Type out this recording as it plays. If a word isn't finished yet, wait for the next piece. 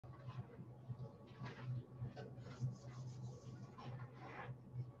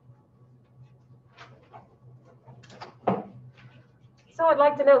So I'd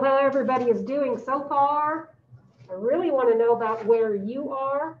like to know how everybody is doing so far. I really want to know about where you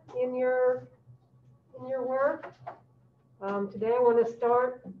are in your work. Today I want to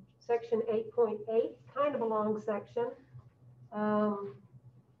start section 8.8, kind of a long section. Are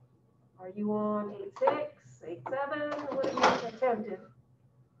you on 8.6, 8.7? What have you attempted?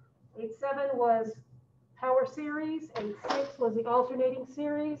 8.7 was power series, 8.6 was the alternating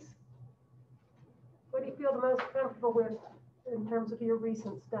series. What do you feel the most comfortable with in terms of your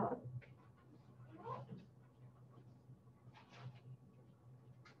recent stuff?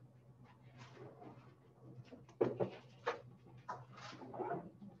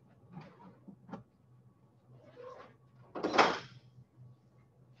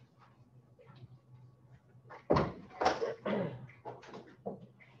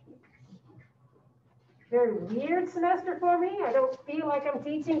 Very weird semester for me. I don't feel like I'm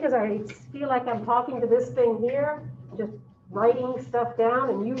teaching because I feel like I'm talking to this thing here, just writing stuff down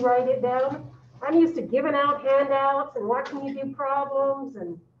and you write it down. I'm used to giving out handouts and watching you do problems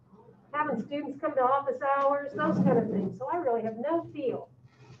and having students come to office hours, those kind of things. So I really have no feel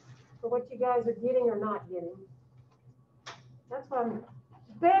for what you guys are getting or not getting. That's why I'm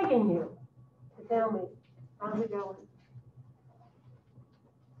begging you to tell me how's it going.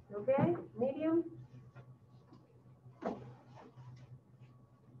 Okay, medium.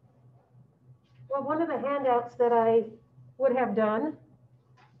 Well, one of the handouts that I would have done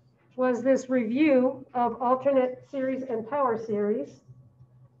was this review of alternate series and power series.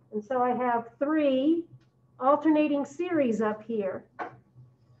 And so I have 3 alternating series up here.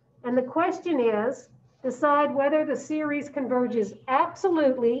 And the question is, decide whether the series converges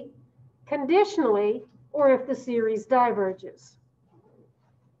absolutely, conditionally, or if the series diverges.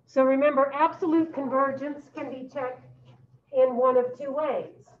 So remember, absolute convergence can be checked in one of 2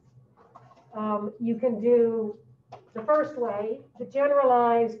 ways. You can do the first way, the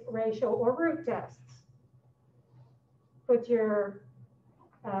generalized ratio or root tests. Put your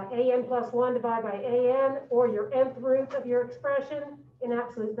an plus 1 divided by an or your nth root of your expression in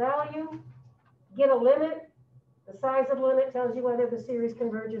absolute value. Get a limit. The size of the limit tells you whether the series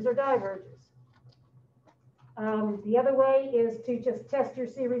converges or diverges. The other way is to just test your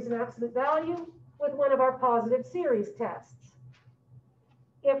series in absolute value with one of our positive series tests.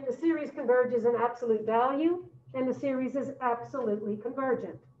 If the series converges in absolute value, then the series is absolutely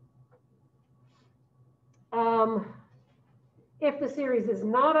convergent. If the series is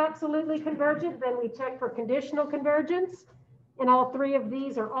not absolutely convergent, then we check for conditional convergence. And all 3 of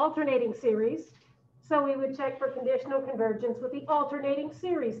these are alternating series. So we would check for conditional convergence with the alternating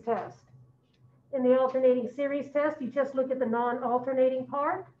series test. In the alternating series test, you just look at the non-alternating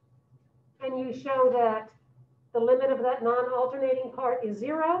part and you show that the limit of that non-alternating part is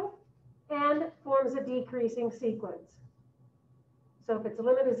 0 and forms a decreasing sequence. So if its a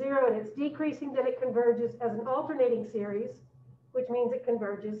limit of 0 and it's decreasing, then it converges as an alternating series, which means it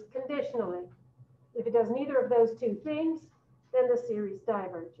converges conditionally. If it does neither of those 2 things, then the series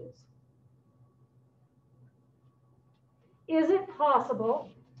diverges. Is it possible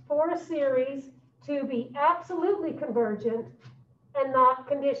for a series to be absolutely convergent and not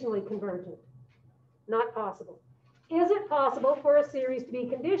conditionally convergent? Not possible. Is it possible for a series to be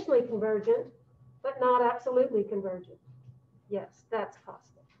conditionally convergent, but not absolutely convergent? Yes, that's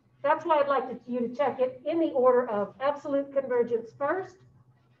possible. That's why I'd like you to check it in the order of absolute convergence first,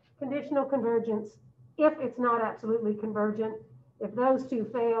 conditional convergence if it's not absolutely convergent. If those 2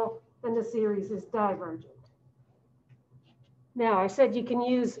 fail, then the series is divergent. Now, I said you can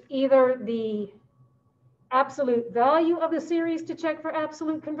use either the absolute value of the series to check for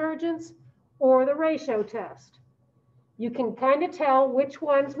absolute convergence or the ratio test. You can kind of tell which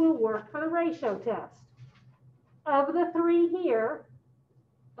ones will work for the ratio test. Of the 3 here,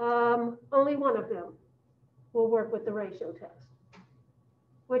 only one of them will work with the ratio test.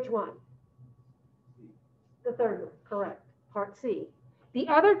 Which one? The third one, correct, part C. The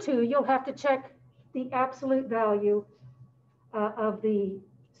other 2, you'll have to check the absolute value of the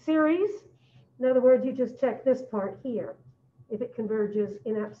series. In other words, you just check this part here, if it converges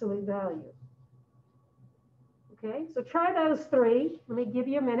in absolute value. Okay, so try those 3. Let me give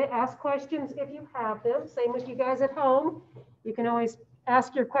you a minute. Ask questions if you have them. Same with you guys at home. You can always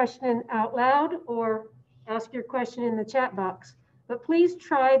ask your question out loud or ask your question in the chat box. But please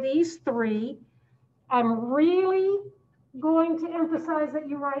try these 3. I'm really going to emphasize that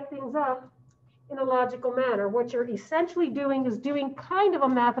you write things up in a logical manner. What you're essentially doing is doing kind of a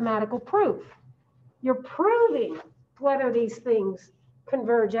mathematical proof. You're proving whether these things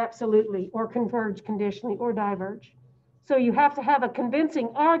converge absolutely or converge conditionally or diverge. So you have to have a convincing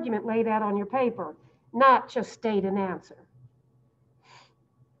argument laid out on your paper, not just state an answer.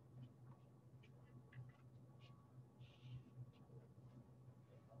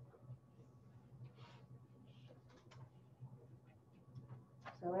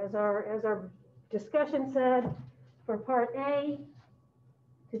 as our discussion said, for part A,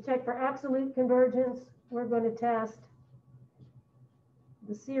 to check for absolute convergence, we're going to test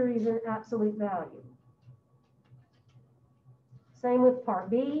the series in absolute value. Same with part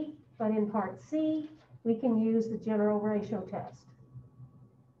B, but in part C, we can use the general ratio test.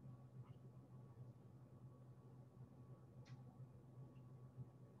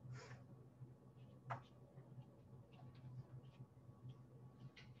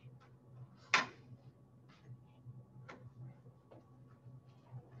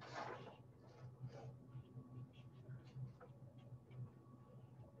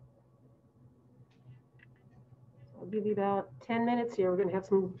 I'll give you about 10 minutes here. We're going to have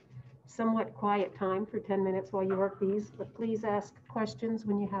some somewhat quiet time for 10 minutes while you work these, but please ask questions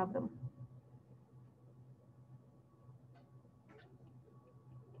when you have them.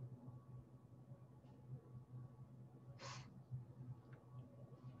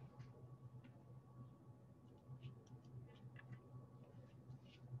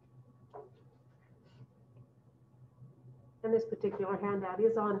 And this particular handout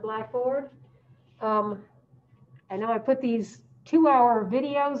is on Blackboard. I know I put these 2-hour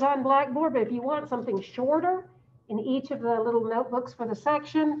videos on Blackboard, but if you want something shorter in each of the little notebooks for the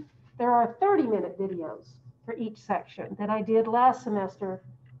section, there are 30-minute videos for each section that I did last semester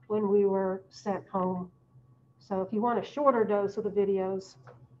when we were sent home. So if you want a shorter dose of the videos,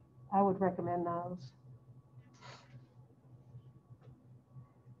 I would recommend those.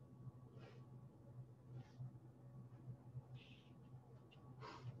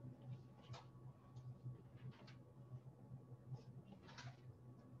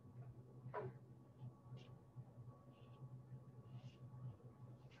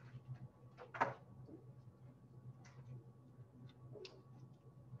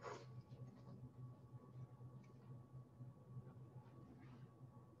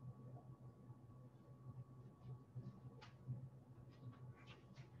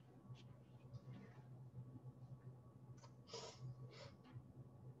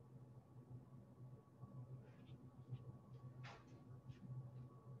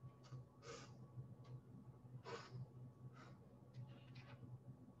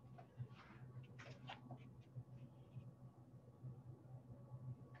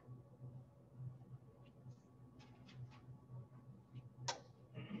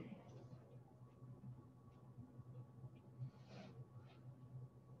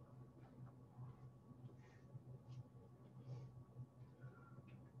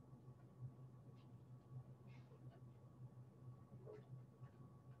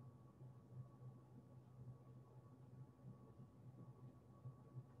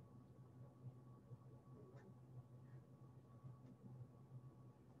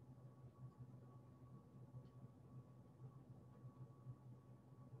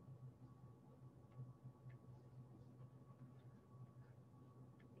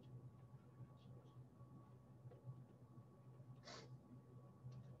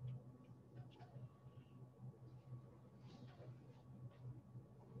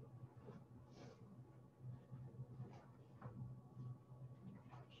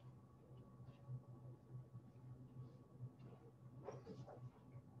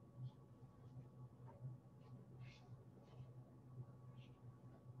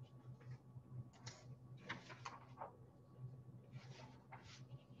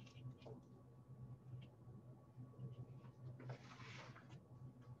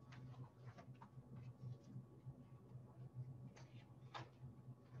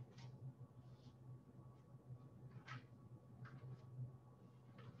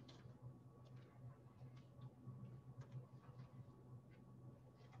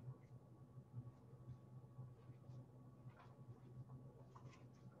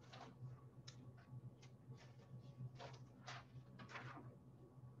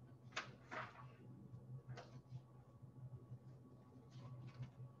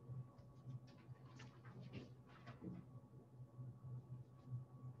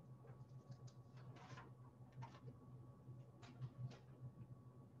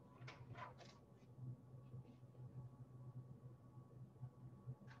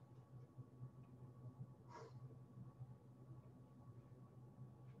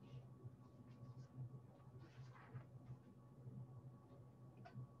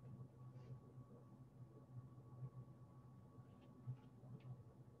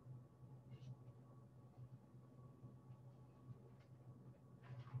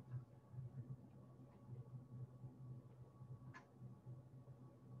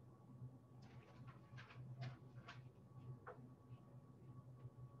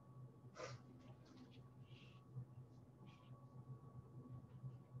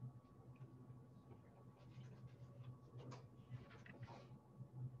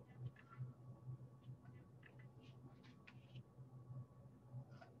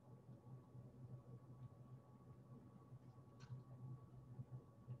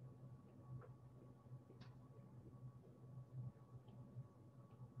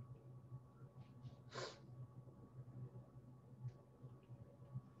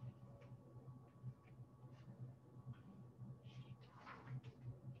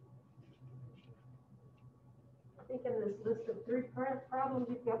 think in this list of three problems,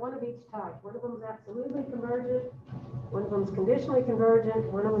 you've got one of each type. One of them is absolutely convergent, one of them is conditionally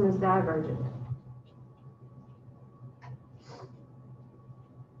convergent, one of them is divergent.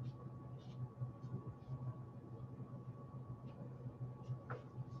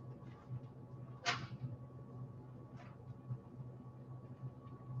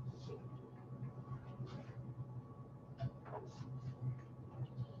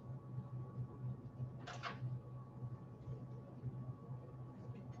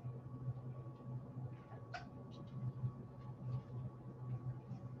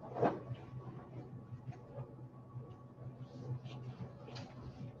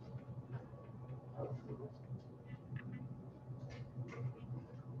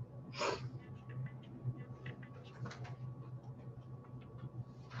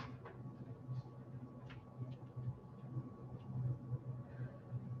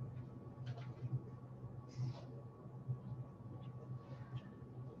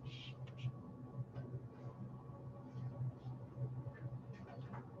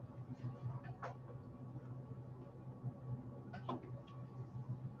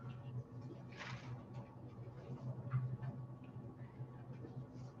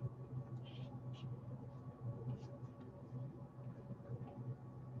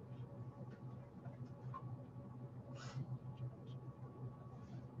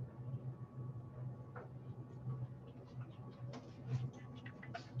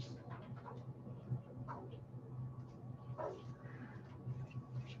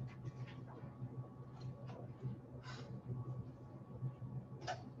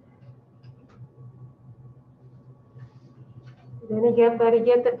 Did anybody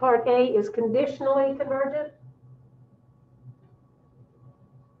get that part A is conditionally convergent?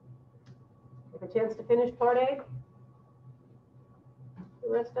 Have a chance to finish part A? The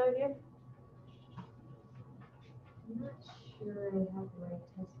rest of you? I'm not sure I have the right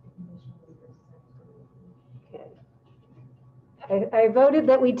test conditionally. Okay. I voted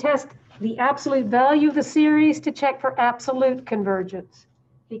that we test the absolute value of the series to check for absolute convergence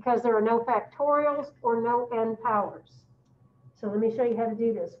because there are no factorials or no n powers. So let me show you how to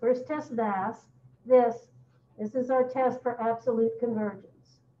do this. First test this. This is our test for absolute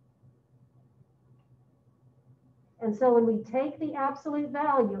convergence. And so when we take the absolute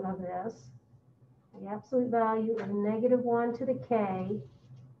value of this, the absolute value is -1 to the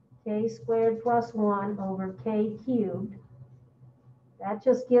k squared plus 1 over k cubed. That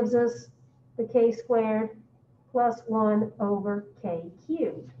just gives us the k squared plus 1 over k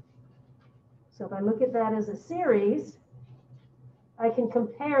cubed. So if I look at that as a series, I can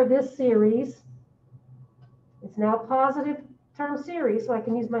compare this series. It's now a positive term series, so I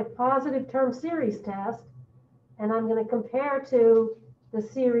can use my positive term series test, and I'm going to compare to the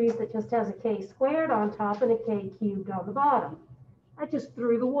series that just has a k squared on top and a k cubed on the bottom. I just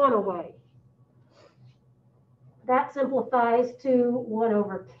threw the 1 away. That simplifies to 1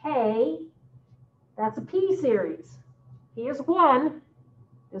 over k. That's a p series. P is 1.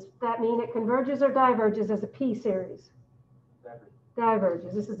 Does that mean it converges or diverges as a p series?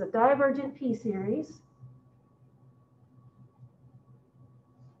 Diverges. This is a divergent p series.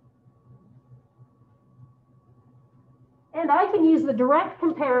 And I can use the direct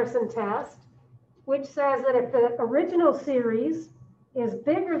comparison test, which says that if the original series is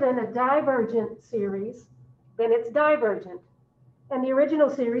bigger than a divergent series, then it's divergent. And the original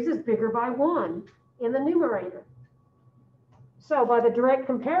series is bigger by 1 in the numerator. So by the direct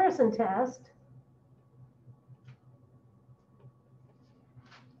comparison test,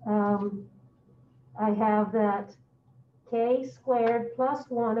 I have that k squared plus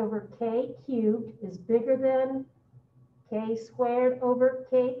 1 over k cubed is bigger than k squared over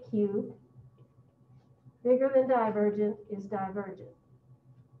k cubed. Bigger than divergent is divergent.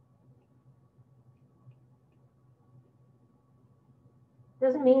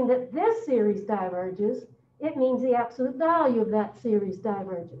 Doesn't mean that this series diverges. It means the absolute value of that series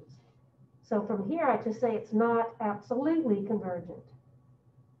diverges. So from here, I just say it's not absolutely convergent.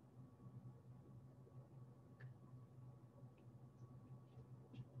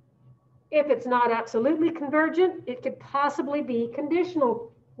 If it's not absolutely convergent, it could possibly be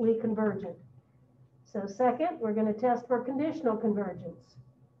conditionally convergent. So second, we're going to test for conditional convergence.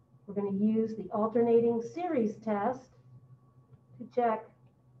 We're going to use the alternating series test to check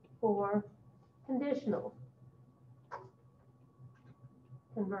for conditional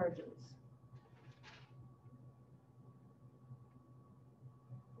convergence.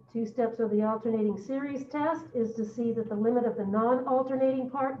 The 2 steps of the alternating series test is to see that the limit of the non-alternating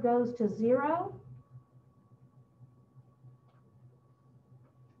part goes to 0.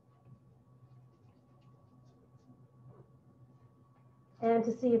 and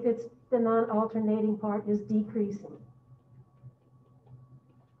to see if it's the non-alternating part is decreasing.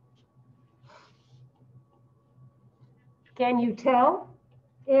 Can you tell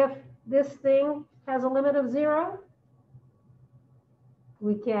if this thing has a limit of 0?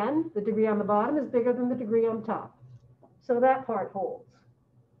 We can. The degree on the bottom is bigger than the degree on top. So that part holds.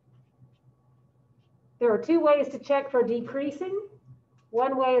 There are two ways to check for decreasing.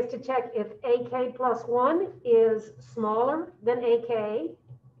 One way is to check if AK plus 1 is smaller than AK.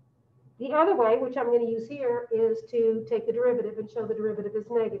 The other way, which I'm going to use here, is to take the derivative and show the derivative is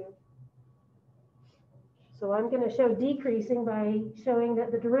negative. So I'm going to show decreasing by showing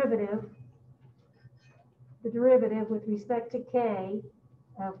that the derivative with respect to K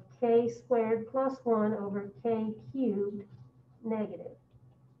of K squared plus 1 over K cubed negative.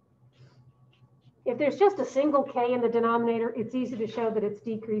 If there's just a single K in the denominator, it's easy to show that it's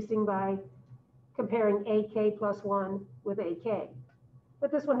decreasing by comparing AK plus 1 with AK.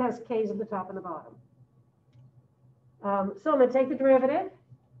 But this one has K's at the top and the bottom. So I'm going to take the derivative.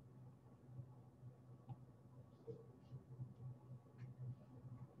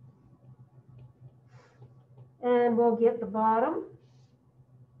 And we'll get the bottom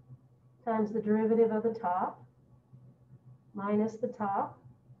times the derivative of the top minus the top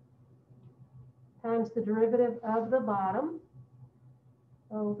times the derivative of the bottom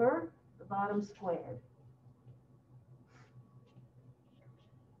over the bottom squared.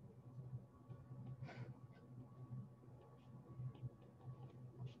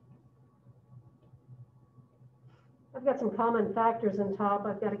 I've got some common factors in top.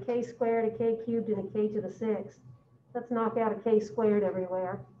 I've got a K squared, a K cubed, and a K to the 6th. Let's knock out a K squared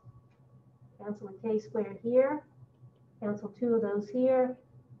everywhere. Cancel a K squared here. Cancel 2 of those here.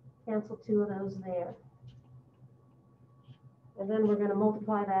 Cancel 2 of those there. And then we're going to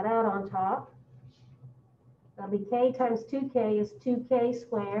multiply that out on top. That'll be K times 2K is 2K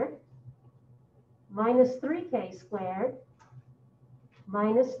squared minus 3K squared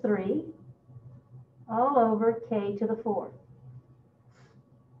minus 3 all over K to the 4th.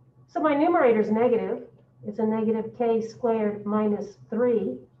 So my numerator is negative. It's a negative K squared minus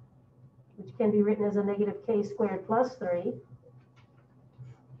 3, which can be written as a negative K squared plus 3.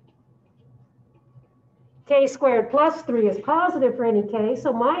 K squared plus 3 is positive for any K,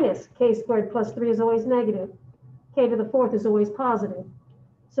 so minus K squared plus 3 is always negative. K to the 4th is always positive.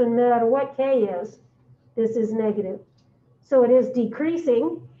 So no matter what K is, this is negative. So it is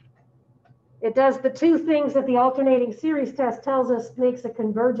decreasing. It does the two things that the alternating series test tells us makes a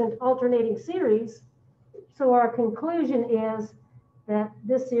convergent alternating series. So our conclusion is that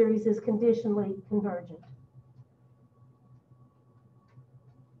this series is conditionally convergent.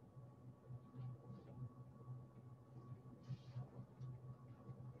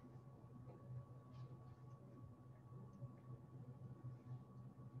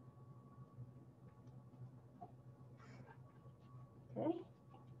 Okay.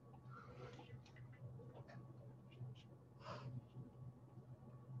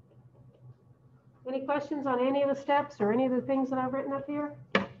 Any questions on any of the steps or any of the things that I've written up here?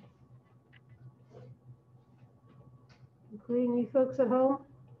 Including you folks at home?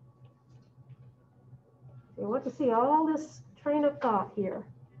 I want to see all this train of thought here.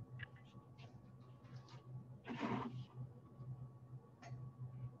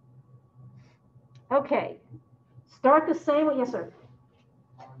 Okay, start the same way. Yes, sir.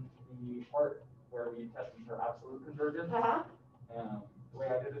 On the part where we tested for absolute convergence, the way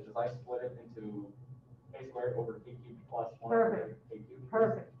I did it is I split it into K squared over K cubed plus 1 over K cubed.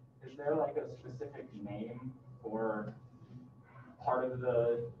 Perfect. Is there like a specific name for part of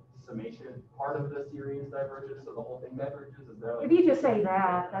the summation, part of the series diverges, so the whole thing diverges? Is there like, if you just say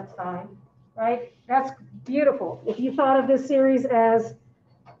that, that's fine, right? That's beautiful. If you thought of this series as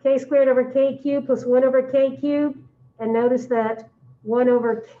K squared over K cubed plus 1 over K cubed, and notice that 1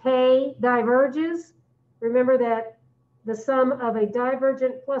 over K diverges, remember that the sum of a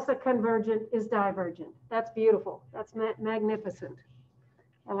divergent plus a convergent is divergent. That's beautiful. That's magnificent.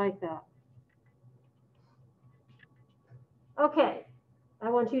 I like that. Okay, I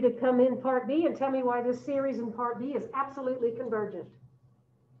want you to come in part B and tell me why this series in part B is absolutely convergent.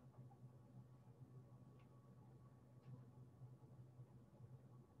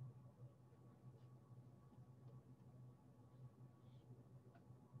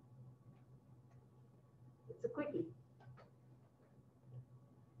 It's a quickie.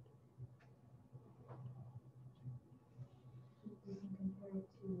 You can compare it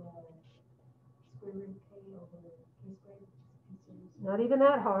to square root of K over K squared. Not even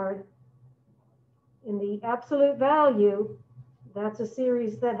that hard. In the absolute value, that's a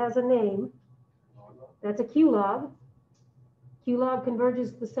series that has a name. That's a Q log. Q log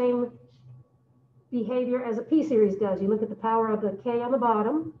converges the same behavior as a P series does. You look at the power of the K on the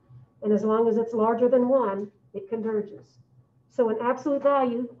bottom, and as long as it's larger than 1, it converges. So in absolute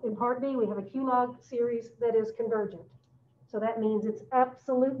value, in part B, we have a Q log series that is convergent. So that means it's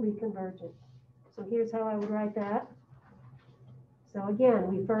absolutely convergent. So here's how I would write that. So again,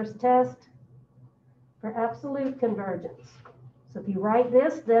 we first test for absolute convergence. So if you write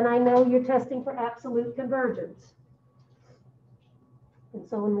this, then I know you're testing for absolute convergence. And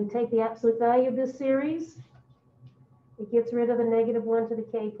so when we take the absolute value of this series, it gets rid of the -1 to the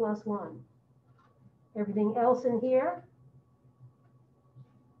K plus 1. Everything else in here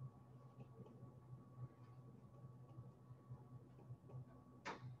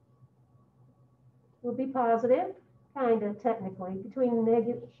will be positive, kind of technically. Between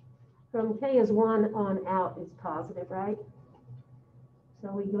negative, from K is 1 on out is positive, right?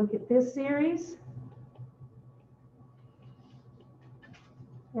 So we look at this series.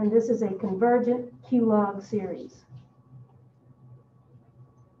 And this is a convergent Q log series.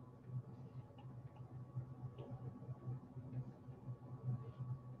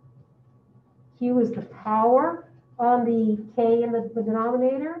 Q is the power on the K in the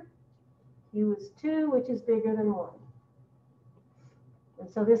denominator. Q is 2, which is bigger than 1. And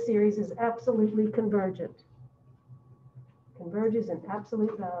so this series is absolutely convergent. Converges in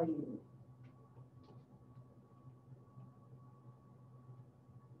absolute value.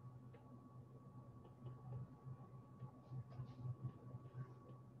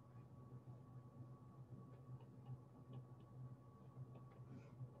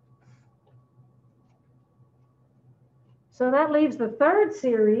 So that leaves the third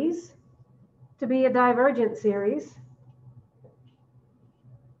series to be a divergent series.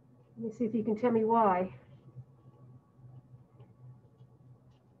 Let me see if you can tell me why.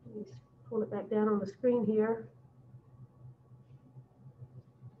 Let me pull it back down on the screen here.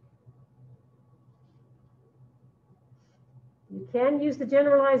 You can use the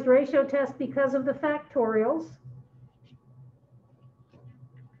generalized ratio test because of the factorials.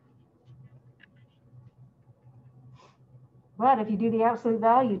 But if you do the absolute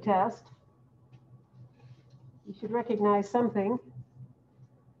value test, you should recognize something.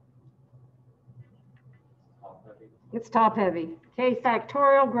 It's top heavy. K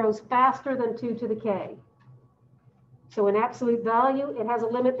factorial grows faster than 2 to the K. So in absolute value, it has a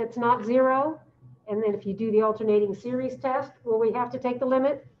limit that's not 0. And then if you do the alternating series test where we have to take the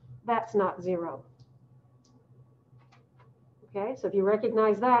limit, that's not 0. Okay, so if you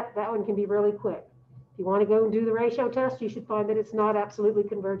recognize that, that one can be really quick. If you want to go and do the ratio test, you should find that it's not absolutely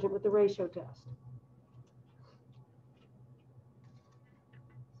convergent with the ratio test.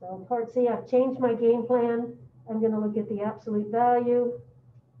 So in part C, I've changed my game plan. I'm going to look at the absolute value,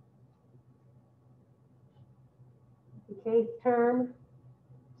 the K term.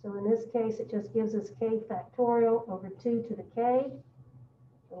 So in this case, it just gives us K factorial over 2 to the K.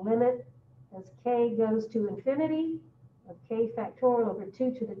 The limit as K goes to infinity of K factorial over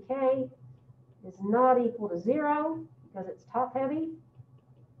 2 to the K is not equal to 0 because it's top heavy.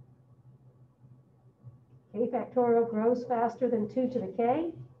 K factorial grows faster than 2 to the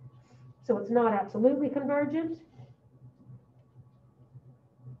K, so it's not absolutely convergent.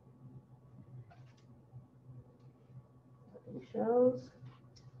 Nothing shows.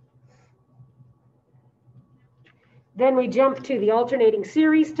 Then we jump to the alternating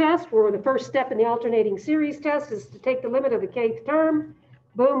series test, where the first step in the alternating series test is to take the limit of the kth term.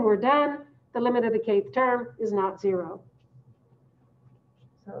 Boom, we're done. The limit of the kth term is not 0.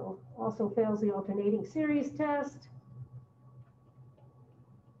 So also fails the alternating series test.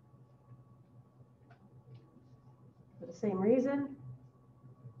 For the same reason.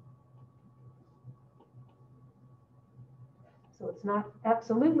 So it's not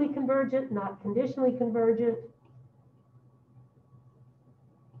absolutely convergent, not conditionally convergent,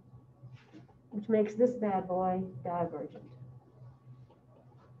 which makes this bad boy divergent.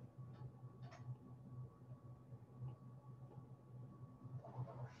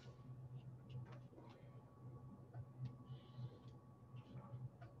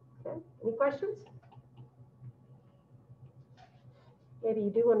 Okay, any questions? Maybe you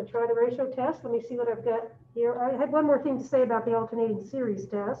do want to try the ratio test. Let me see what I've got here. I had one more thing to say about the alternating series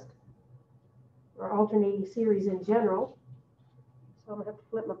test, or alternating series in general. So I'm going to have to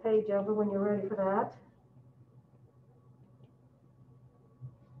flip my page over when you're ready for that.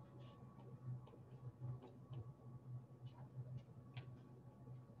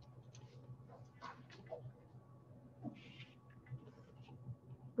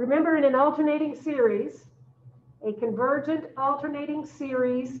 Remember, in an alternating series, a convergent alternating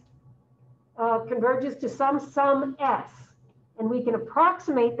series converges to some sum S. And we can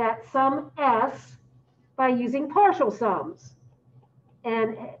approximate that sum S by using partial sums.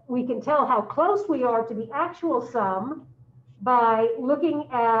 And we can tell how close we are to the actual sum by looking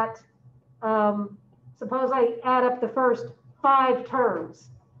at, suppose I add up the first 5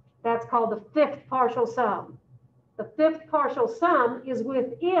 terms. That's called the fifth partial sum. The fifth partial sum is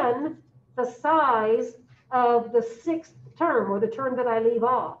within the size of the 6th term, or the term that I leave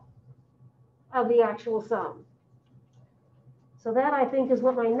off of the actual sum. So that, I think, is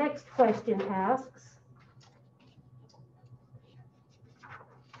what my next question asks.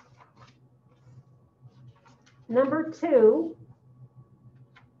 Number two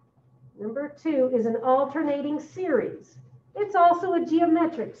is an alternating series. It's also a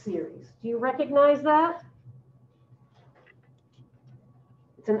geometric series. Do you recognize that?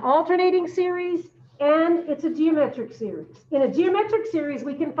 It's an alternating series and it's a geometric series. In a geometric series,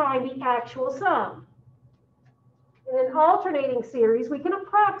 we can find the actual sum. In an alternating series, we can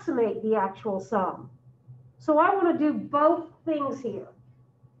approximate the actual sum. So I want to do both things here.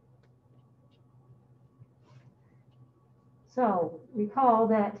 So recall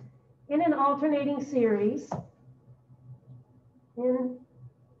that in an alternating series, in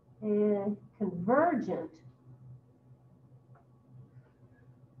a convergent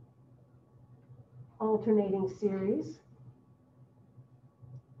alternating series,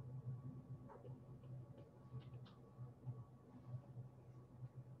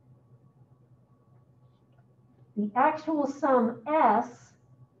 the actual sum S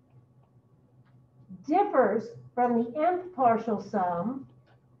differs from the nth partial sum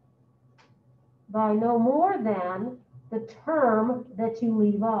by no more than the term that you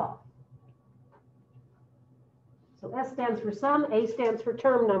leave off. So S stands for sum, A stands for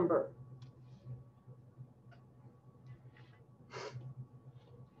term number.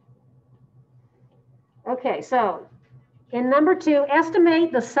 Okay, so in number 2,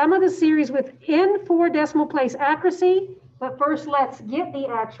 estimate the sum of the series within 4 decimal place accuracy, but first let's get the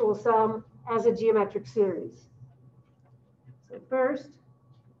actual sum as a geometric series. So first,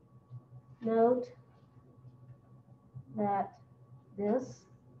 note that this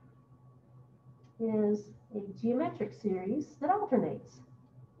is a geometric series that alternates.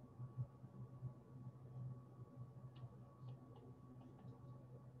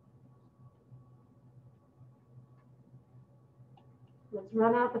 Let's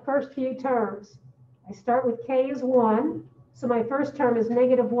run out the first few terms. I start with k is 1, so my first term is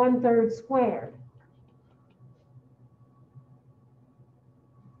negative 1/3 squared.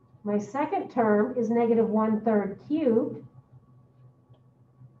 My second term is negative 1/3 cubed.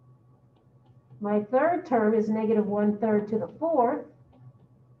 My third term is negative 1/3 to the 4th.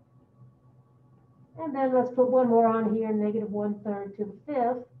 And then let's put one more on here, negative 1/3 to the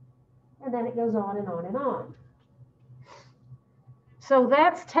 5th. And then it goes on and on and on. So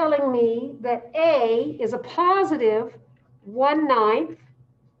that's telling me that A is a positive 1/9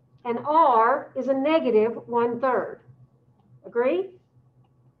 and R is a negative 1/3. Agree?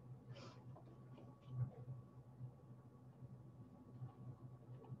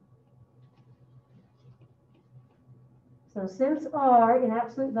 So since R in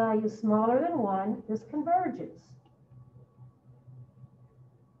absolute value is smaller than 1, this converges.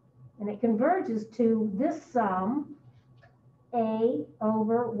 And it converges to this sum, A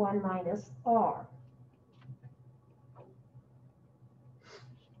over 1 minus R.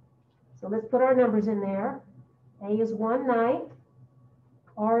 So let's put our numbers in there. A is 1/9,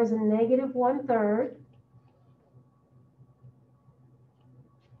 R is a negative 1/3.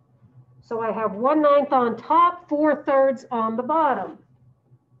 So I have 1/9 on top, 4/3 on the bottom.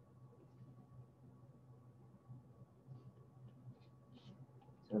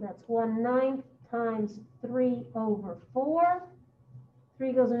 So that's 1/9 times 3 over 4.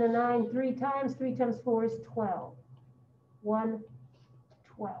 3 goes into 9 3 times. 3 times 4 is 12.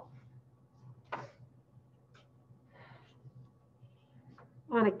 1/12.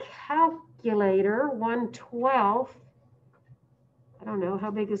 On a calculator, 1/12. I don't know, how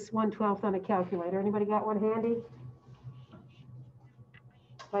big is 1/12 on a calculator? Anybody got one handy?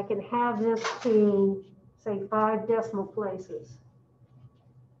 If I can have this to, say, 5 decimal places.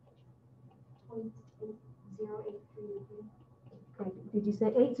 0.0833. Okay, did you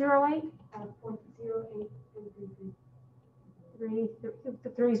say 808? 0.08333. The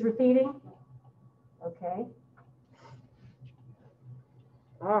 3's repeating? Okay.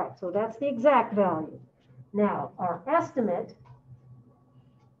 All right, so that's the exact value. Now, our estimate,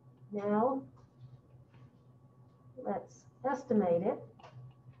 now let's estimate it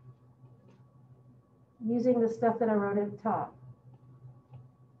using the stuff that I wrote at the top.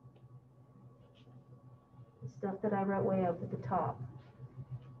 stuff that I wrote way up at the top.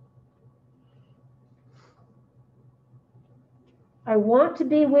 I want to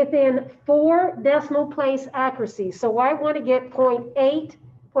be within 4 decimal place accuracy. So I want to get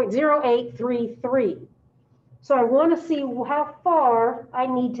 0.0833. So I want to see how far I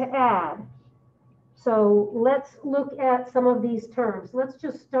need to add. So let's look at some of these terms. Let's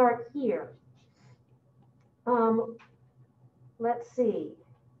just start here. Let's see.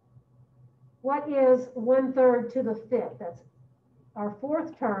 What is 1/3 to the 5th? That's our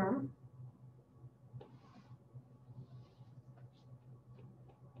 4th term.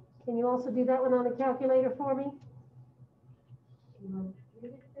 Can you also do that one on the calculator for me?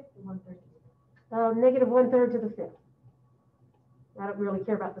 Negative 1/3 to the 5th. I don't really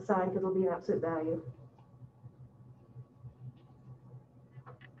care about the sign because it'll be an absolute value.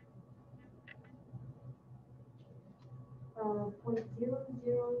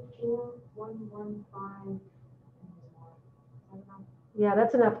 .004115. Yeah,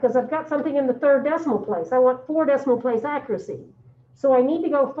 that's enough because I've got something in the 3rd decimal place. I want 4 decimal place accuracy. So I need to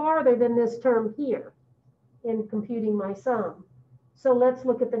go farther than this term here in computing my sum. So let's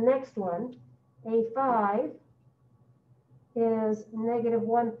look at the next one. A5 is negative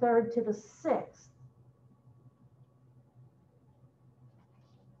 1/3 to the 6th.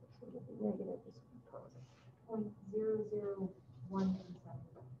 Negative is positive.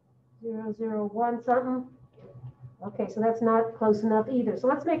 .001 something. Okay, so that's not close enough either. So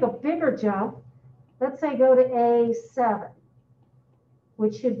let's make a bigger jump. Let's say go to A7,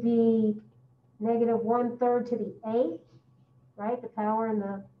 which should be negative 1/3 to the 8th, right? The power and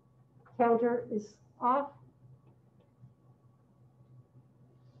the counter is off.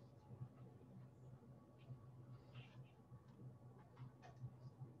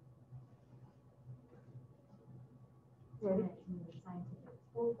 Ready?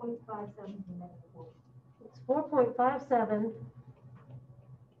 4.57 to -4. It's 4.57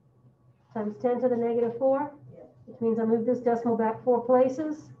 times 10 to the -4, which means I move this decimal back 4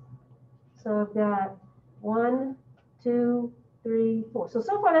 places. So I've got 1, 2, 3, 4. So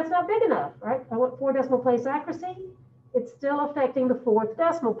far that's not big enough, right? I want 4 decimal place accuracy. It's still affecting the 4th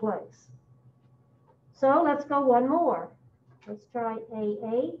decimal place. So let's go one more. Let's try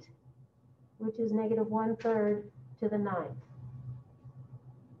A8, which is negative 1/3 to the 9th.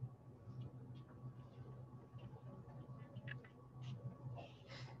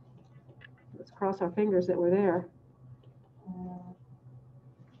 Let's cross our fingers that we're there.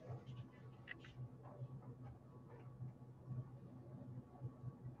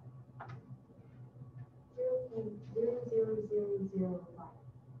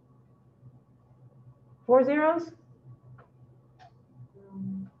 Four zeros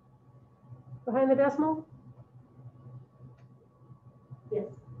behind the decimal? Yes.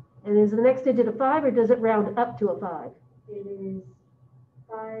 And is the next digit a 5 or does it round up to a 5? It is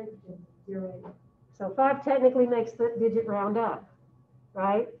 5 and 0. So 5 technically makes the digit round up,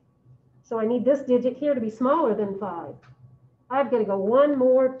 right? So I need this digit here to be smaller than 5. I've got to go one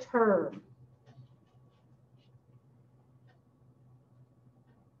more term.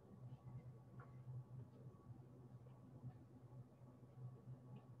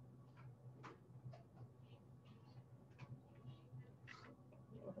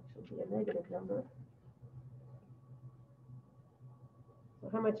 That should be a negative number. So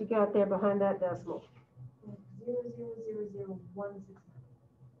how much you got there behind that decimal? 0.000169.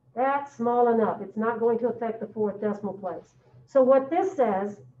 That's small enough. It's not going to affect the 4th decimal place. So what this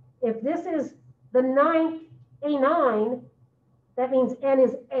says, if this is the 9th A9, that means N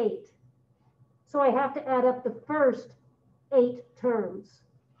is 8. So I have to add up the first 8 terms.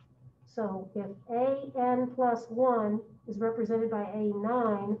 So if AN plus 1 is represented by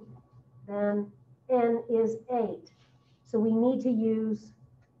A9, then N is 8. So we need to use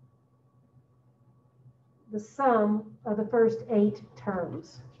the sum of the first 8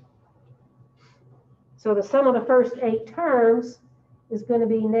 terms. So the sum of the first 8 terms is going to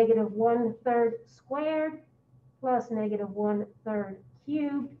be negative 1/3 squared plus negative 1/3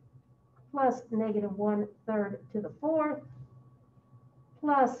 cubed plus negative 1/3 to the 4th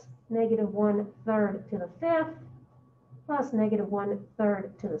plus negative 1/3 to the 5th plus negative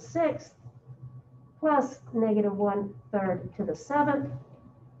 1/3 to the 6th plus negative 1/3 to the 7th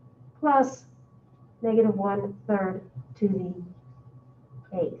plus negative 1/3 to the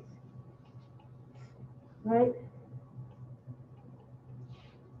 8th. Right?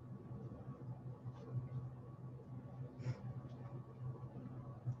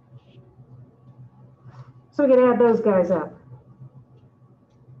 So we can add those guys up.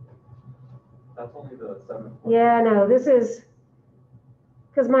 That's only the 7th. Yeah, no, this is,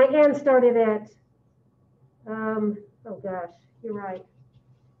 because my N started at Oh gosh, you're right.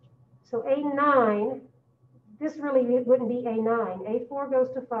 So A9, this really wouldn't be A9. A4 goes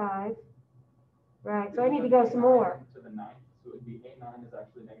to 5. Right, so I need to go some more. To the 9th, so it would be A9 is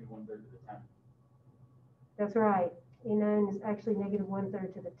actually negative 1/3 to the 10th. That's right. A9 is actually negative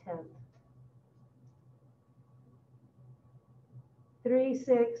 1/3 to the 10th. 3,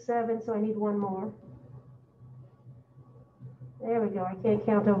 6, 7, so I need one more. There we go, I can't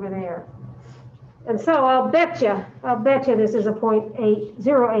count over there. And so I'll bet you this is a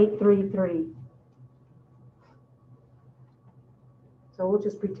 0.0833. So we'll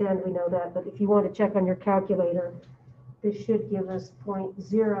just pretend we know that, but if you want to check on your calculator, this should give us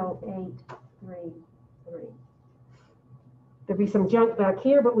 0.0833. There'll be some junk back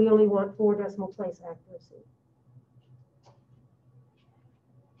here, but we only want 4 decimal place accuracy.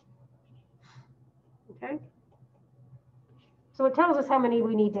 Okay? So it tells us how many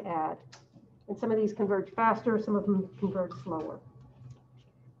we need to add. And some of these converge faster, some of them converge slower.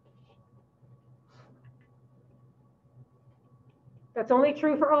 That's only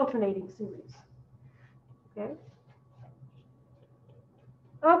true for alternating series. Okay?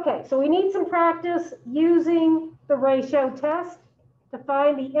 Okay, so we need some practice using the ratio test to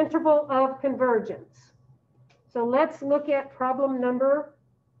find the interval of convergence. So let's look at problem number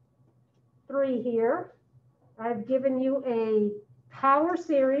 3 here. I've given you a power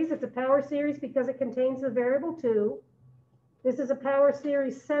series. It's a power series because it contains the variable 2. This is a power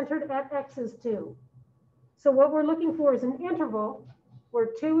series centered at x's 2. So what we're looking for is an interval where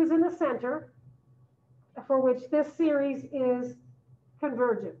 2 is in the center, for which this series is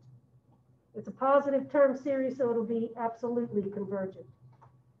convergent. It's a positive term series, so it'll be absolutely convergent.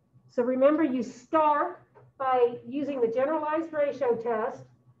 So remember, you start by using the generalized ratio test,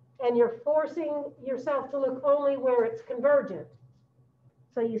 and you're forcing yourself to look only where it's convergent.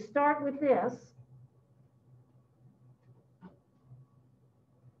 So you start with this.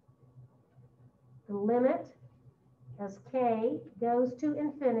 The limit as k goes to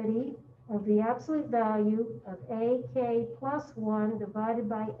infinity of the absolute value of ak plus 1 divided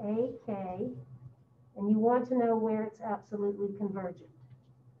by ak, and you want to know where it's absolutely convergent.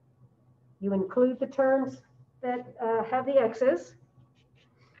 You include the terms that have the x's.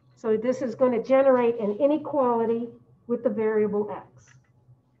 So this is going to generate an inequality with the variable x.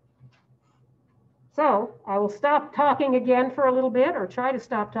 So I will stop talking again for a little bit, or try to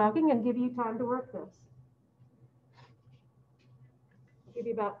stop talking, and give you time to work this. I'll give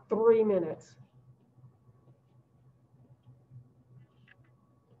you about 3 minutes.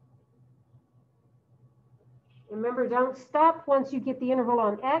 Remember, don't stop once you get the interval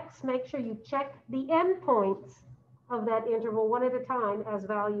on x. Make sure you check the endpoints of that interval one at a time as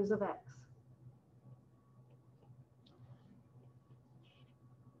values of x.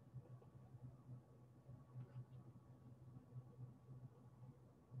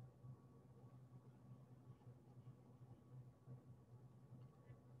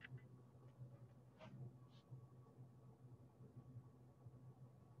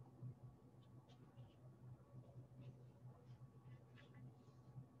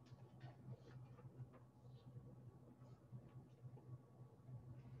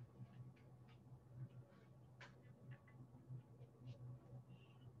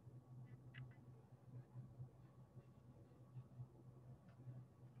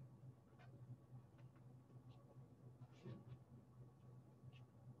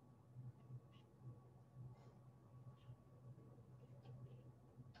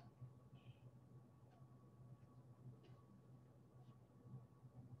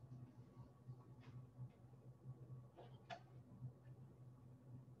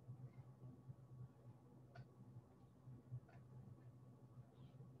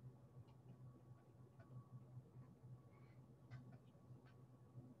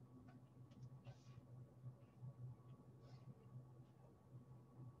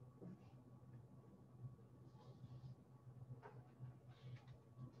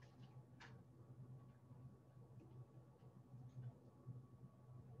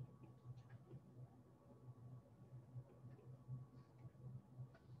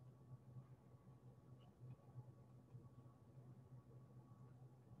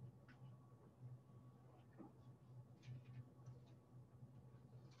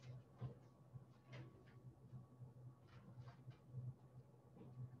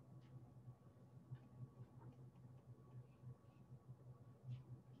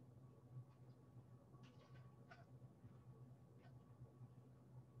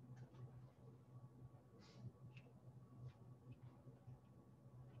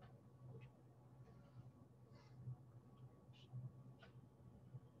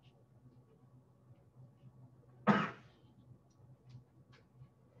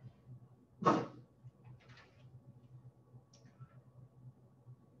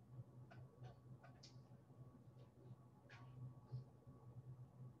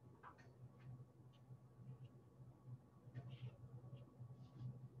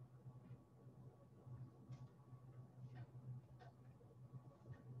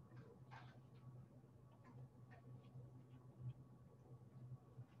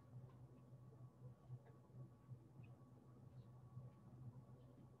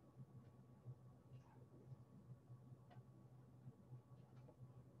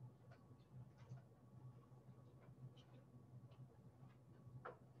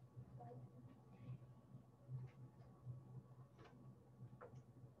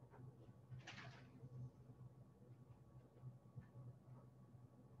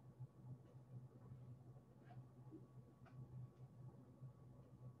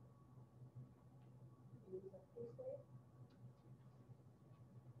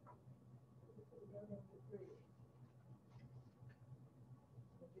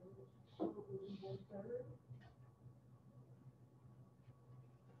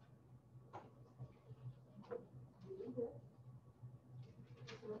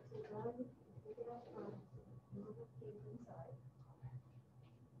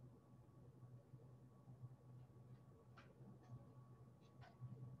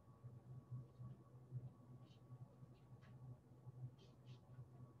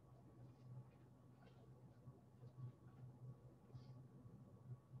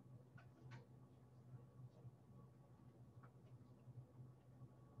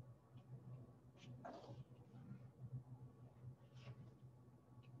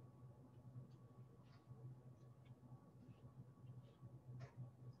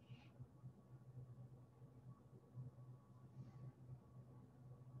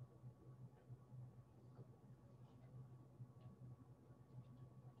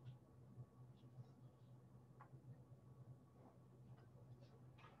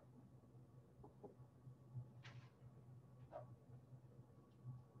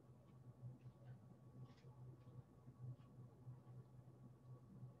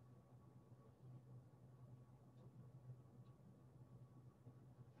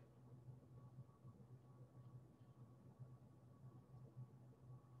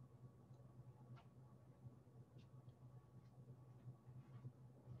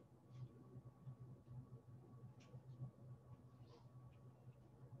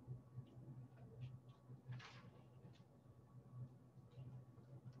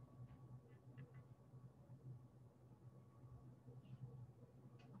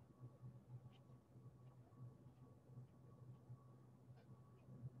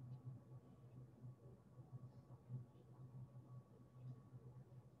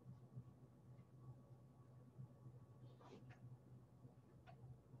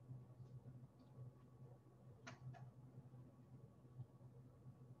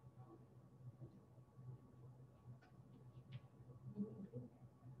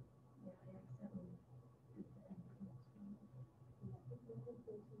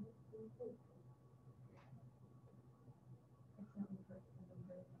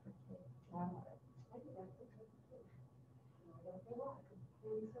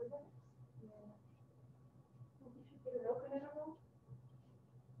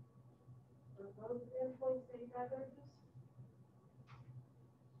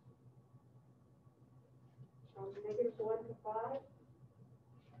 Negative 1 to 5.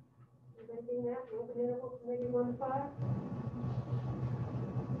 Is anything that open interval from maybe 1 to 5?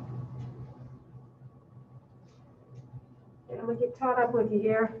 Okay, I'm gonna get caught up with you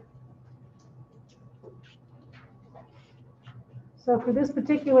here. So for this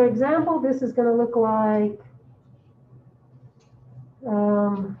particular example, this is going to look like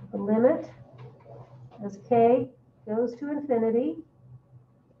the limit as k goes to infinity,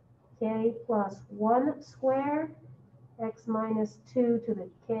 k plus 1 squared, x minus 2 to the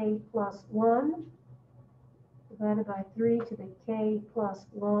k plus 1, divided by 3 to the k plus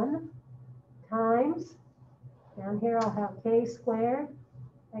 1, times, down here I'll have k squared,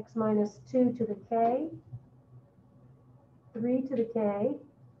 x minus 2 to the k, 3 to the k,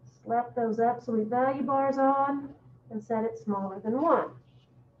 slap those absolute value bars on, and set it smaller than 1.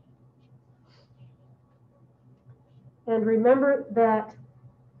 And remember that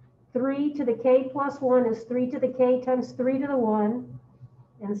 3 to the k plus 1 is 3 to the k times 3 to the 1.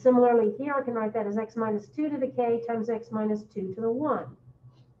 And similarly here, I can write that as x minus 2 to the k times x minus 2 to the 1.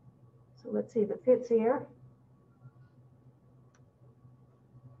 So let's see if it fits here.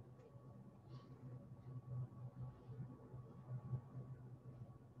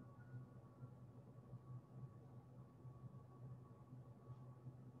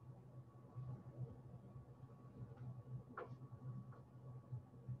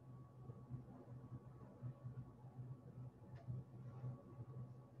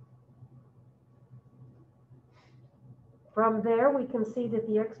 From there, we can see that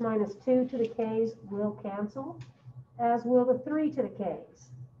the x minus 2 to the k's will cancel, as will the 3 to the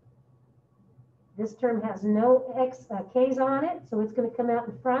k's. This term has no k's on it, so it's going to come out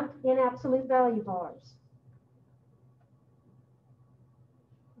in front in absolute value bars.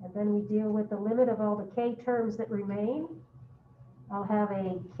 And then we deal with the limit of all the k terms that remain. I'll have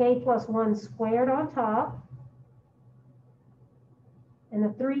a k plus 1 squared on top, and a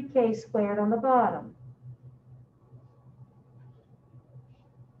 3k squared on the bottom.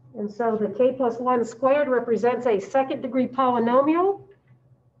 And so the k plus 1 squared represents a second degree polynomial.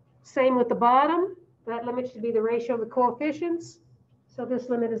 Same with the bottom. That limit should be the ratio of the coefficients. So this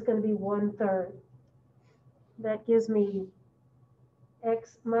limit is going to be 1/3. That gives me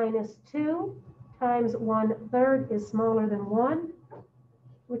x minus 2 times 1/3 is smaller than 1,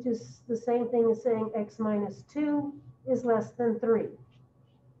 which is the same thing as saying x minus 2 is less than 3.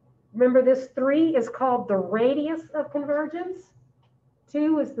 Remember, this 3 is called the radius of convergence.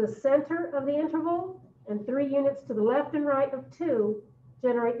 2 is the center of the interval, and 3 units to the left and right of 2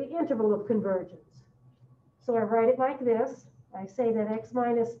 generate the interval of convergence. So I write it like this. I say that x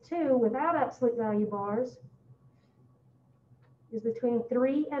minus 2 without absolute value bars is between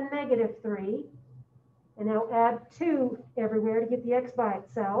 3 and negative 3. And I'll add 2 everywhere to get the x by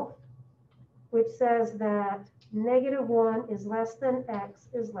itself, which says that negative 1 is less than x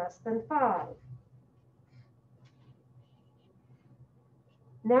is less than 5.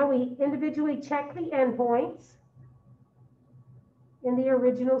 Now we individually check the endpoints in the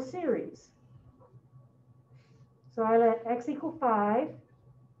original series. So I let x equal 5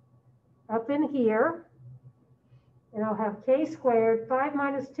 up in here, and I'll have k squared, 5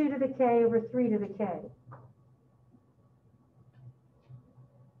 minus 2 to the k over 3 to the k.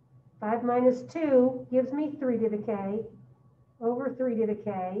 5 minus 2 gives me 3 to the k over 3 to the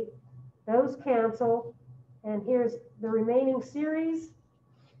k. Those cancel, and here's the remaining series.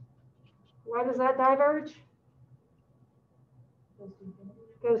 Why does that diverge?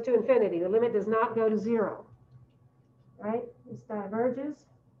 Goes to infinity. The limit does not go to 0. Right? This diverges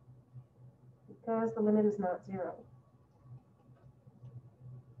because the limit is not 0.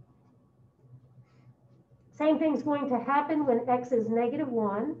 Same thing's going to happen when x is negative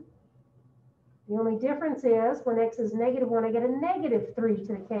 1. The only difference is when x is negative 1, I get a negative 3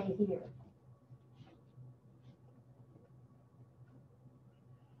 to the k here.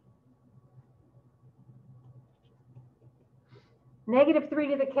 Negative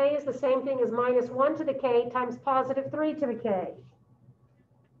 3 to the k is the same thing as minus 1 to the k times positive 3 to the k.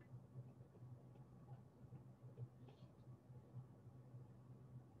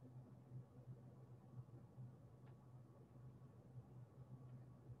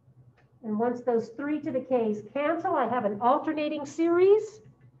 And once those 3 to the k's cancel, I have an alternating series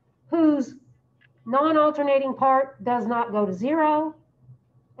whose non-alternating part does not go to 0.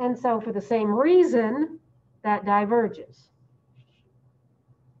 And so for the same reason, that diverges.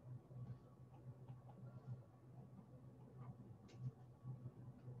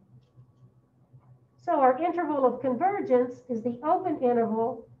 So our interval of convergence is the open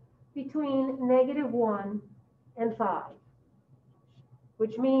interval between negative 1 and 5,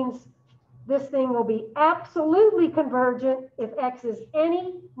 which means this thing will be absolutely convergent if x is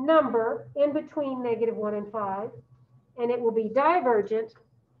any number in between negative 1 and 5, and it will be divergent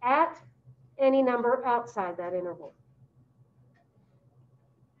at any number outside that interval.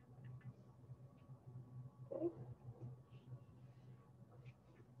 Okay.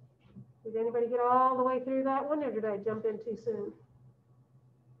 Did anybody get all the way through that one, or did I jump in too soon?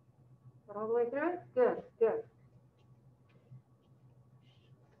 Got all the way through it? Good, good.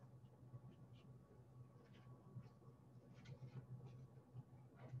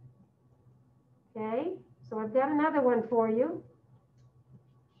 Okay, so I've got another one for you.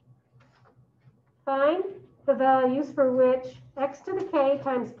 Find the values for which x to the k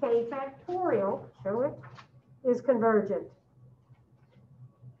times k factorial, show it, is convergent.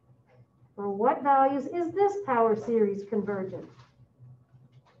 For what values is this power series convergent?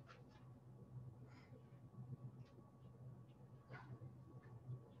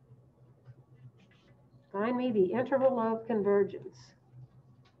 Find me the interval of convergence.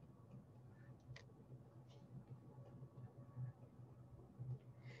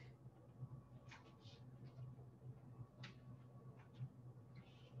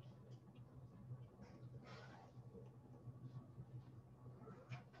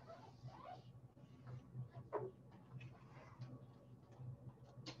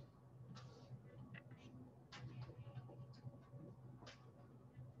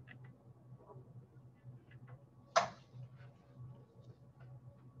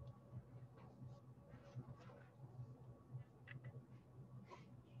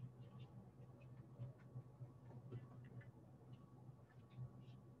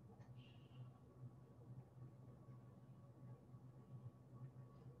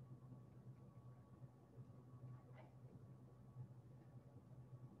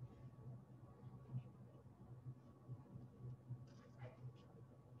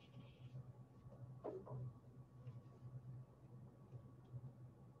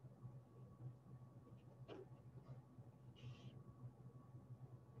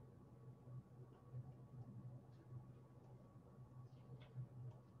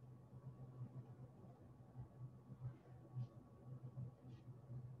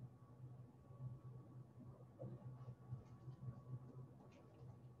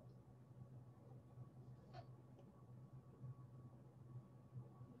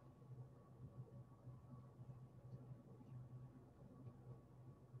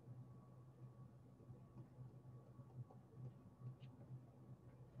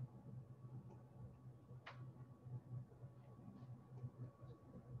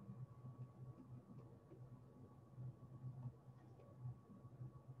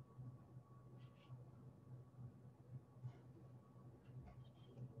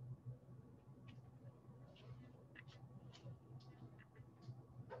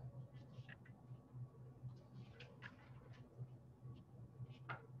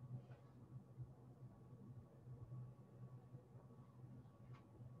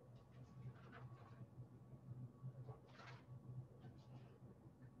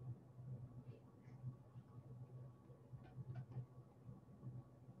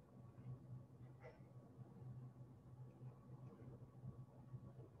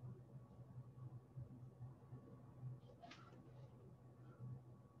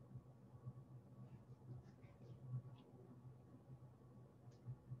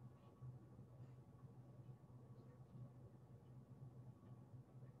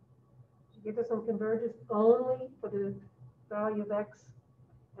 Get this one converges only for the value of x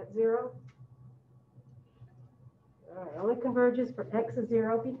at 0. All right, only converges for x is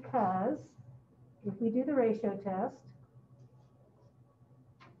 0 because if we do the ratio test,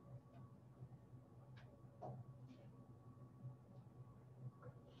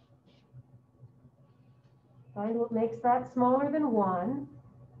 find what makes that smaller than 1,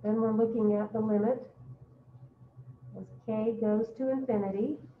 then we're looking at the limit as k goes to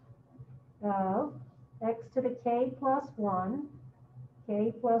infinity of x to the k plus 1,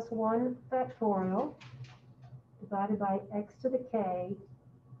 k plus 1 factorial, divided by x to the k,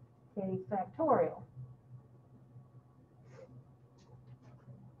 k factorial.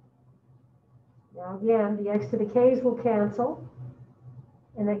 Now again, the x to the k's will cancel,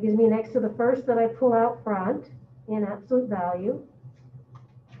 and that gives me an x to the first that I pull out front in absolute value.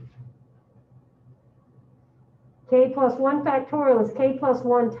 K plus 1 factorial is k plus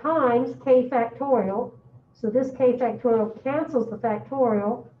 1 times k factorial. So this k factorial cancels the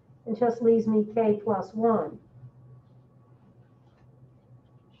factorial and just leaves me k plus 1.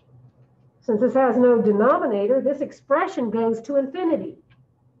 Since this has no denominator, this expression goes to infinity.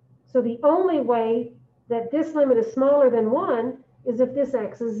 So the only way that this limit is smaller than 1 is if this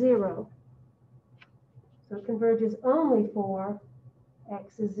x is 0. So it converges only for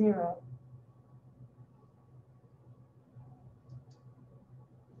x is 0.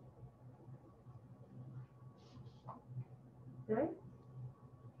 Okay.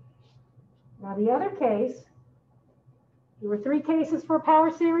 Now the other case, there were 3 cases for a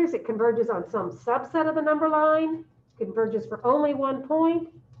power series. It converges on some subset of the number line, converges for only 1 point,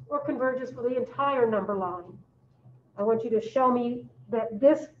 or converges for the entire number line. I want you to show me that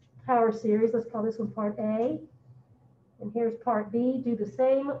this power series, let's call this one part A, and here's part B. Do the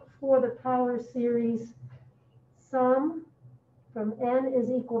same for the power series sum from n is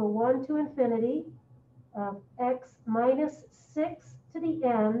equal to 1 to infinity of x minus 6 to the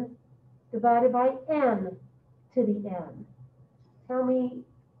n divided by n to the n. Tell me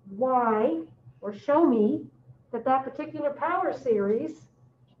why, or show me that that particular power series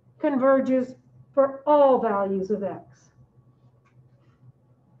converges for all values of x.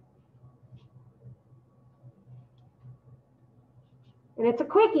 And it's a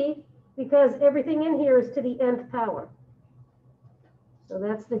quickie because everything in here is to the nth power. So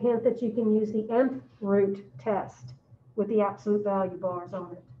that's the hint that you can use the nth root test with the absolute value bars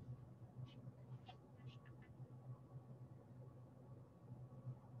on it.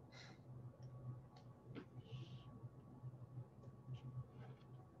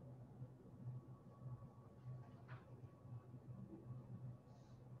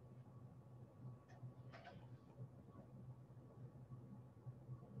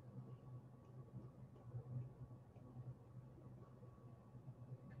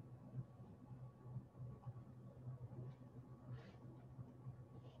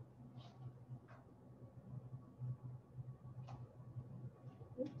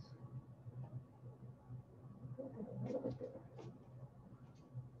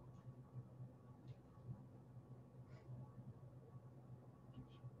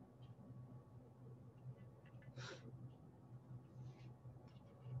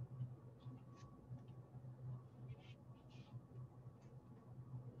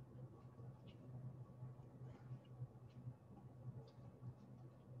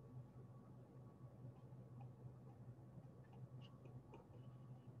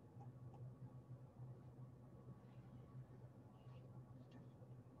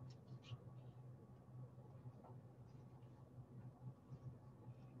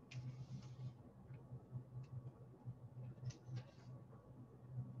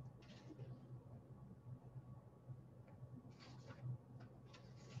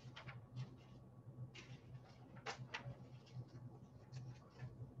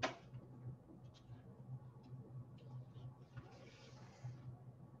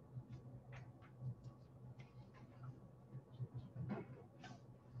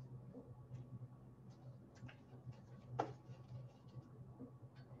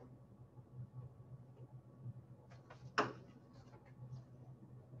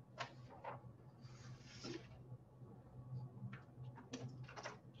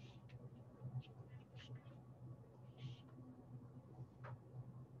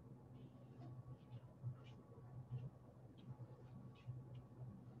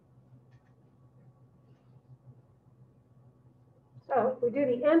 So if we do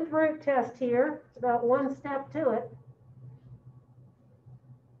the nth root test here, it's about 1 step to it.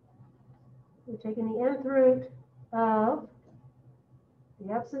 We're taking the nth root of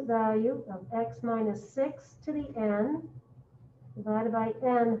the absolute value of x minus 6 to the n divided by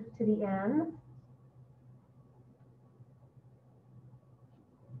n to the n.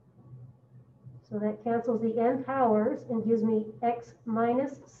 So that cancels the n powers and gives me x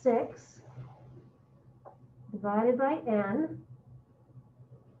minus 6 divided by n.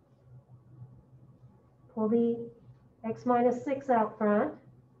 Pull the x minus 6 out front.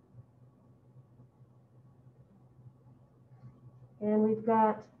 And we've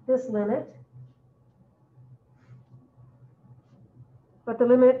got this limit. But the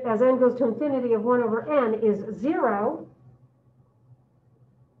limit as n goes to infinity of 1 over n is 0.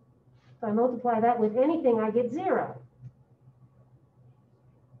 If I multiply that with anything, I get 0.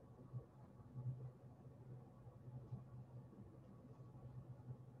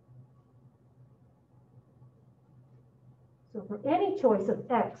 So for any choice of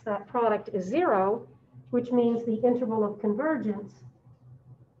x, that product is 0, which means the interval of convergence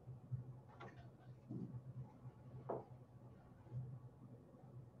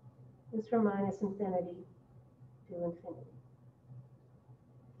is from minus infinity to infinity.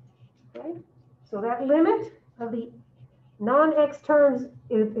 Okay? So that limit of the non-x terms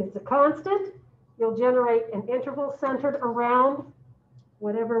is a constant. You'll generate an interval centered around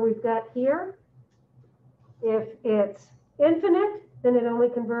whatever we've got here. If it's infinite, then it only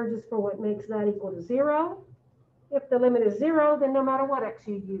converges for what makes that equal to 0. If the limit is 0, then no matter what x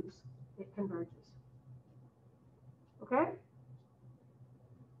you use, it converges. Okay?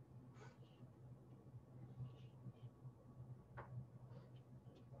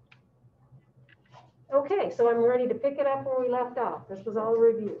 Okay, so I'm ready to pick it up where we left off. This was all a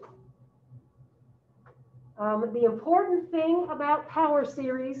review. The important thing about power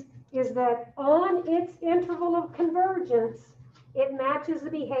series is that on its interval of convergence, it matches the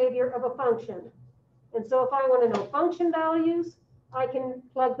behavior of a function. And so if I want to know function values, I can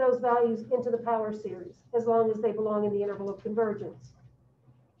plug those values into the power series as long as they belong in the interval of convergence.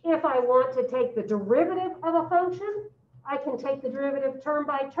 If I want to take the derivative of a function, I can take the derivative term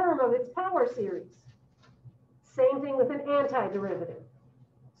by term of its power series. Same thing with an antiderivative.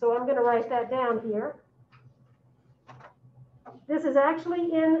 So I'm going to write that down here. This is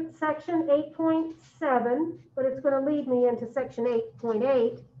actually in section 8.7, but it's going to lead me into section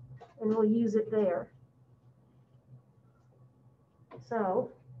 8.8, and we'll use it there.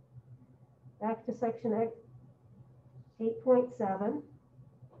 So back to section 8.7.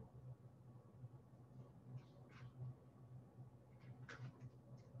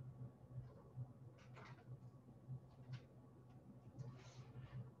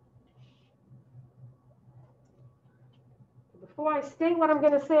 Before I state what I'm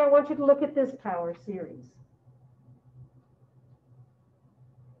going to say, I want you to look at this power series.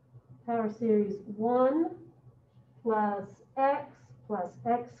 Power series 1 plus x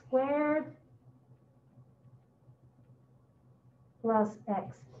squared plus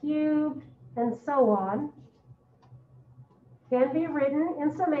x cubed, and so on, can be written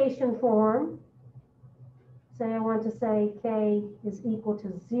in summation form. Say I want to say k is equal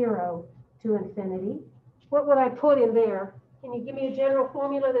to 0 to infinity. What would I put in there? Can you give me a general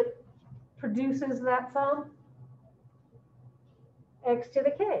formula that produces that sum? X to the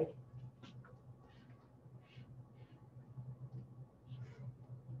k.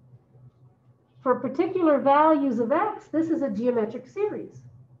 For particular values of x, this is a geometric series,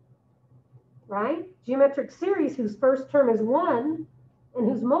 right? Geometric series whose first term is 1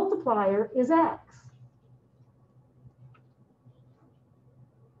 and whose multiplier is x.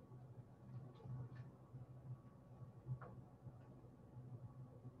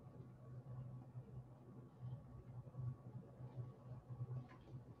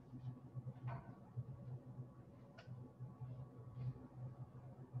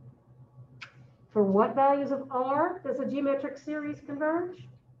 For what values of r does a geometric series converge?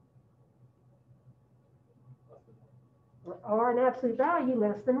 For r an absolute value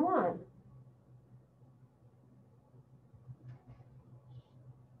less than 1.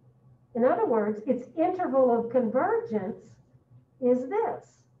 In other words, its interval of convergence is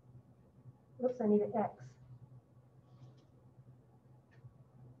this. Oops, I need an x.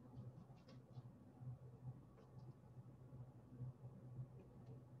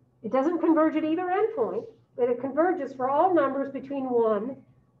 It doesn't converge at either endpoint, but it converges for all numbers between 1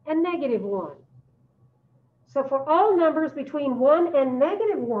 and -1. So for all numbers between 1 and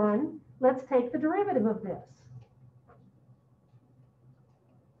 -1, let's take the derivative of this.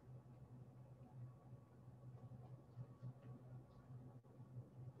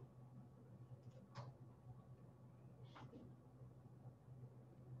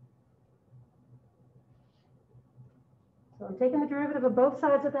 So I'm taking the derivative of both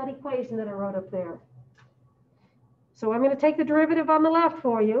sides of that equation that I wrote up there. So I'm going to take the derivative on the left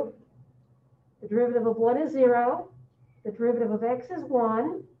for you. The derivative of 1 is 0. The derivative of x is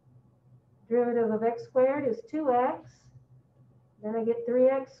 1. Derivative of x squared is 2x. Then I get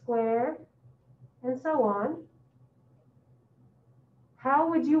 3x squared, and so on. How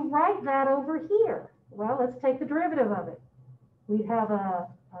would you write that over here? Well, let's take the derivative of it. We have a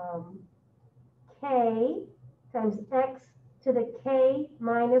k times x to the k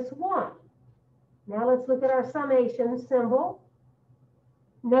minus 1. Now let's look at our summation symbol.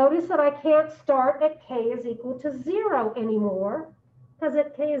 Notice that I can't start at k is equal to 0 anymore, because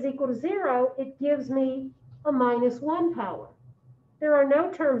at k is equal to 0, it gives me a minus 1 power. There are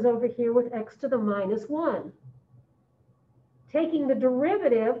no terms over here with x to the minus 1. Taking the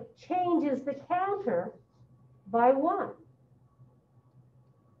derivative changes the counter by 1.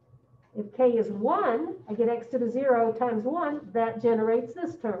 If k is 1, I get x to the 0 times 1. That generates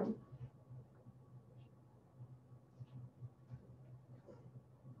this term.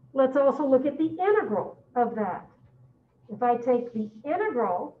 Let's also look at the integral of that. If I take the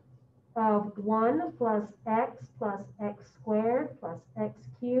integral of 1 plus x squared plus x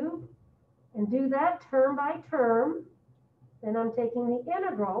cubed and do that term by term, then I'm taking the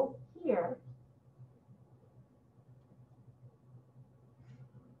integral here.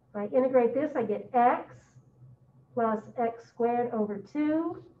 If I integrate this, I get x plus x squared over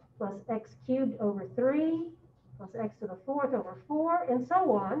 2 plus x cubed over 3 plus x to the 4th over 4, and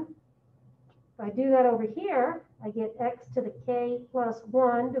so on. If I do that over here, I get x to the k plus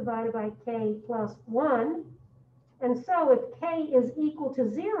 1 divided by k plus 1. And so if k is equal to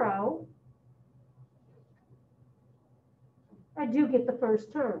 0, I do get the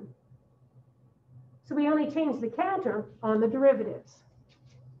first term. So we only change the counter on the derivatives.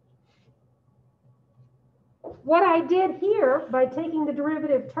 What I did here by taking the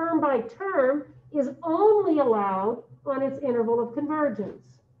derivative term by term is only allowed on its interval of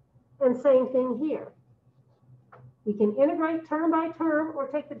convergence. And same thing here. We can integrate term by term or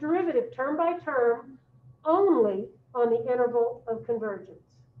take the derivative term by term only on the interval of convergence.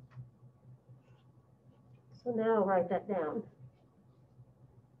 So now I'll write that down.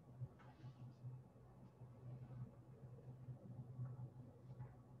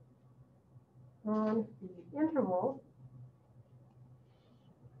 On the interval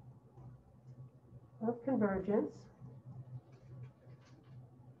of convergence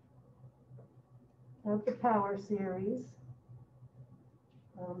of the power series,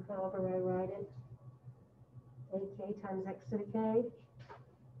 however I write it, ak times x to the k.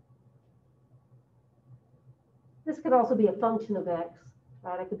 This could also be a function of x,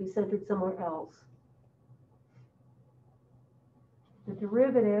 right? It could be centered somewhere else. The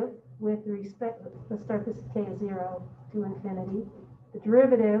derivative with respect, let's start this at k is 0 to infinity. The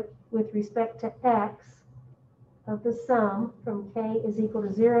derivative with respect to x of the sum from k is equal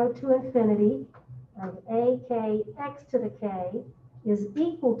to 0 to infinity of ak x to the k is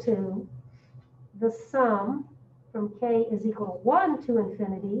equal to the sum from k is equal to 1 to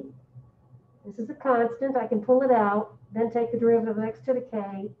infinity. This is a constant. I can pull it out, then take the derivative of x to the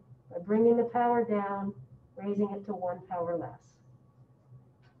k by bringing the power down, raising it to 1 power less.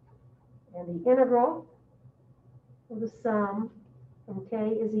 And the integral of the sum from k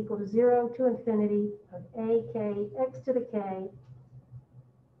is equal to 0 to infinity of ak x to the k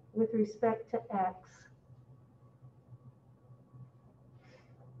with respect to x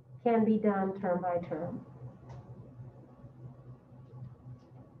can be done term by term.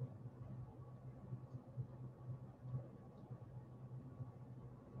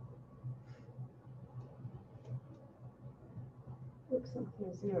 Oops, I'm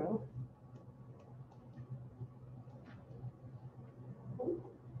here 0.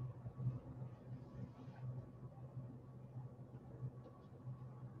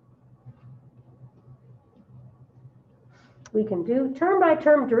 We can do term by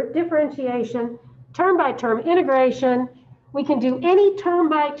term differentiation, term by term integration. We can do any term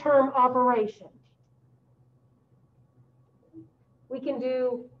by term operation. We can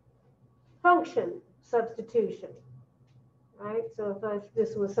do function substitution, right? So if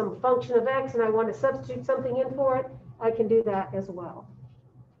this was some function of x and I want to substitute something in for it, I can do that as well.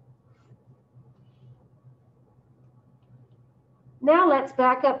 Now let's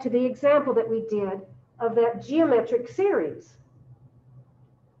back up to the example that we did of that geometric series.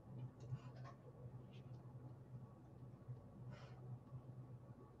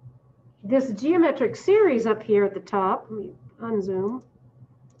 This geometric series up here at the top, let me unzoom.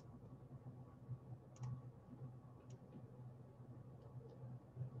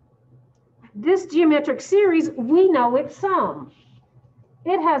 This geometric series, we know its sum.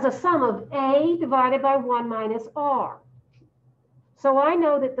 it has a sum of A divided by 1 minus R. So I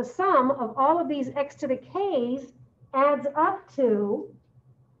know that the sum of all of these x to the k's adds up to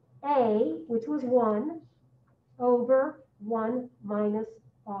A, which was 1, over 1 minus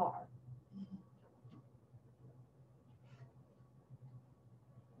R.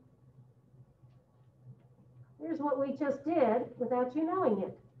 Here's what we just did without you knowing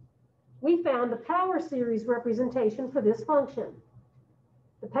it. We found the power series representation for this function.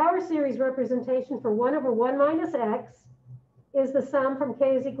 The power series representation for 1 over 1 minus x is the sum from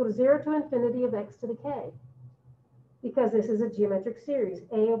k is equal to 0 to infinity of x to the k, because this is a geometric series,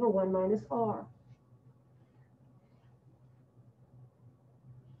 a over 1 minus r.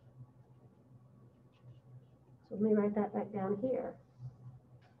 So let me write that back down here.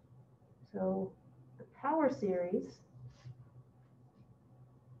 So the power series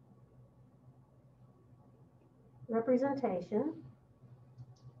representation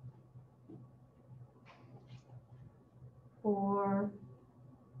for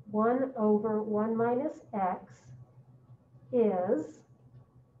 1 over 1 minus x is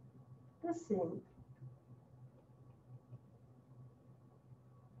this thing.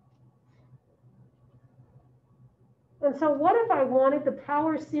 And so what if I wanted the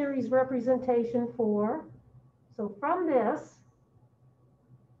power series representation for, so from this,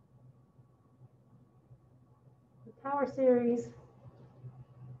 the power series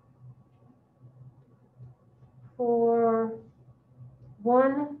for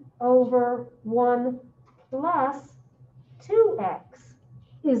 1 over 1 plus 2x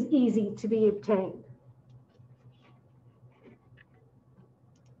is easy to be obtained.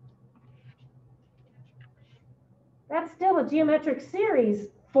 That's still a geometric series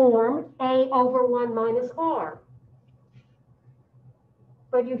form, a over 1 minus r.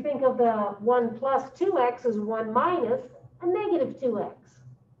 But you think of the 1 plus 2x as 1 minus a negative 2x,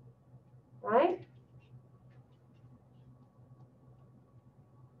 right?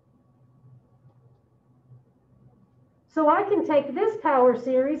 So I can take this power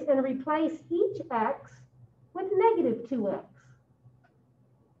series and replace each x with negative 2x.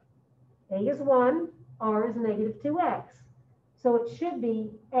 A is 1, r is negative 2x. So it should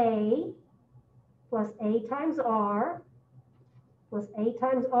be a plus a times r plus a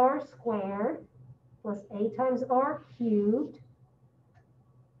times r squared plus a times r cubed.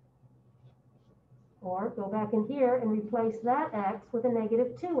 Or go back in here and replace that x with a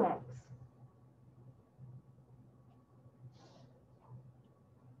negative 2x.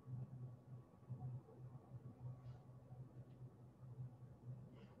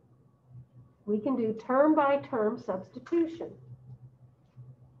 We can do term by term substitution.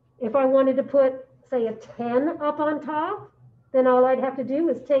 If I wanted to put, say, a 10 up on top, then all I'd have to do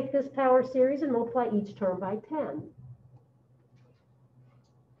is take this power series and multiply each term by 10.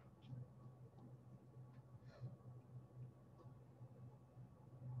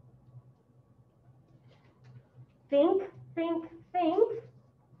 Think.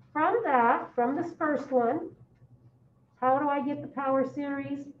 From that, from this first one, how do I get the power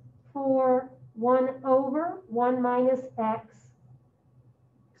series for 1 over 1 minus x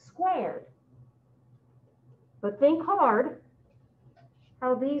squared? But think hard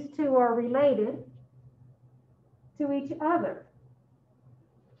how these two are related to each other.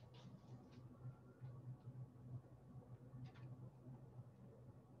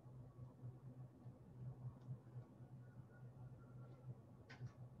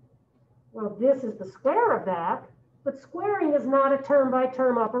 Well, this is the square of that, but squaring is not a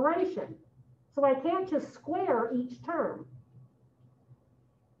term-by-term operation. So I can't just square each term.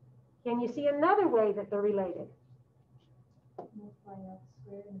 Can you see another way that they're related? Multiply x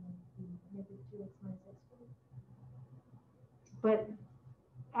squared and then negative 2x minus x squared. But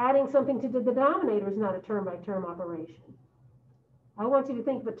adding something to the denominator is not a term-by-term operation. I want you to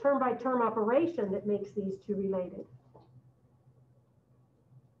think of a term-by-term operation that makes these two related.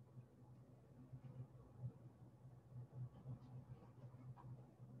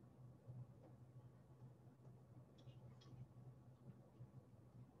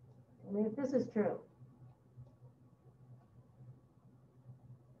 I mean, if this is true.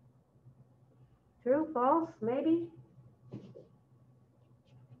 True, false, maybe?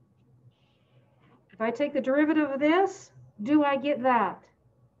 If I take the derivative of this, do I get that?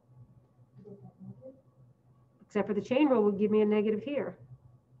 Except for the chain rule would give me a negative here.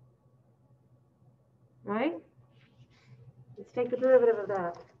 Right? Let's take the derivative of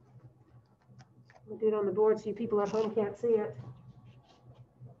that. We'll do it on the board so you people at home can't see it.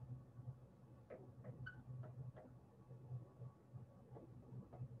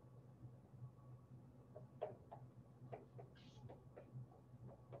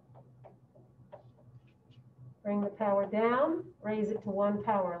 Bring the power down, raise it to 1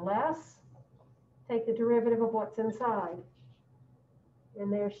 power less, take the derivative of what's inside.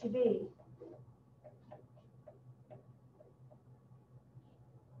 And there she be.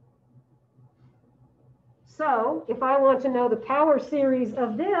 So if I want to know the power series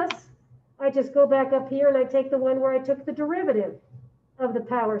of this, I just go back up here and I take the one where I took the derivative of the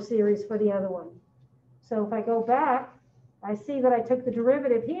power series for the other one. So if I go back, I see that I took the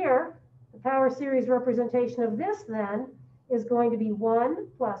derivative here. The power series representation of this then is going to be 1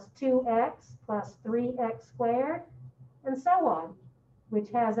 plus 2x plus 3x squared, and so on, which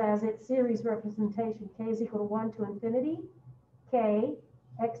has as its series representation k is equal to 1 to infinity, k,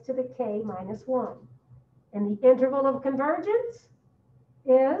 x to the k minus 1. And the interval of convergence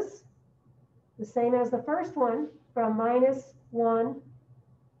is the same as the first one, from minus 1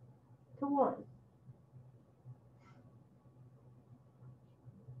 to 1.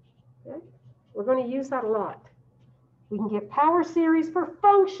 Okay? We're going to use that a lot. We can get power series for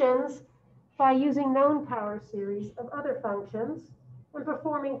functions by using known power series of other functions and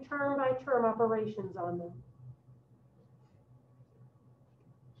performing term-by-term operations on them.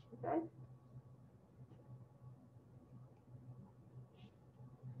 Okay?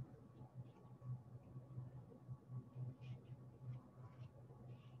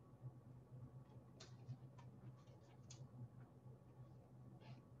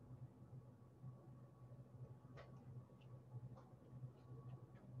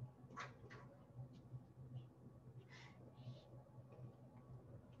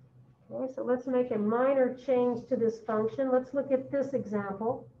 Okay, so let's make a minor change to this function. Let's look at this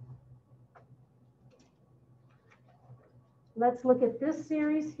example. Let's look at this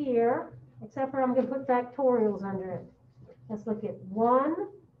series here, except for I'm going to put factorials under it. Let's look at 1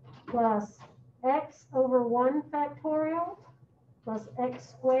 plus x over 1 factorial plus x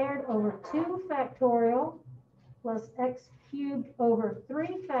squared over 2 factorial plus x cubed over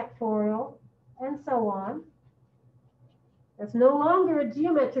 3 factorial, and so on. That's no longer a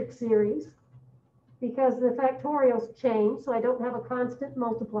geometric series because the factorials change, so I don't have a constant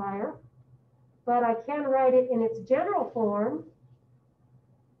multiplier. But I can write it in its general form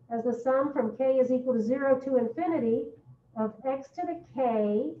as the sum from k is equal to 0 to infinity of x to the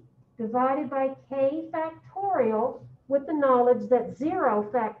k divided by k factorial, with the knowledge that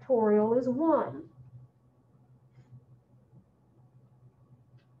 0 factorial is 1.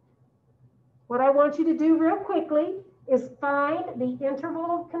 What I want you to do real quickly is find the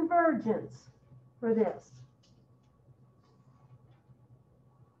interval of convergence for this.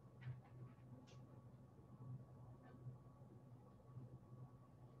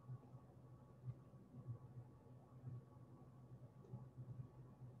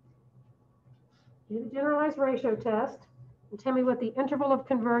 Do the generalized ratio test and tell me what the interval of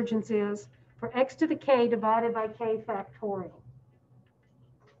convergence is for x to the k divided by k factorial.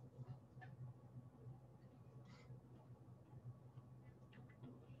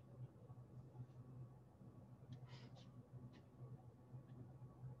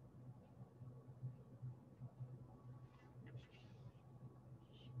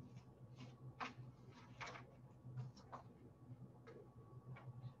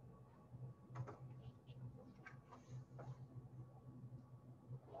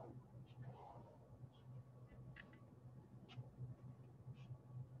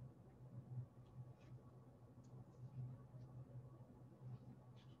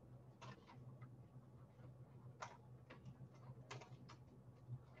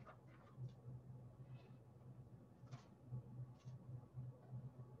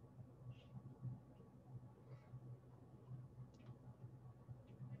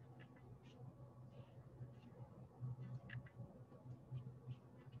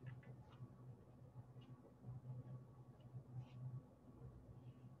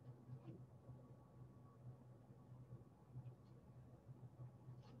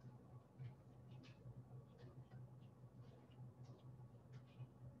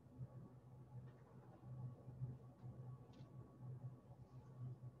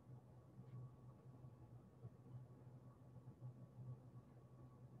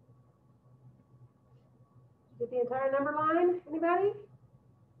 Get the entire number line? Anybody?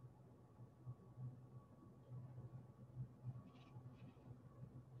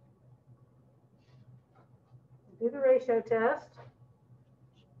 Do the ratio test.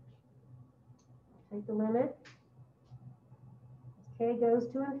 Take the limit. K goes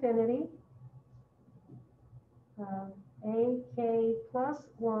to infinity. AK plus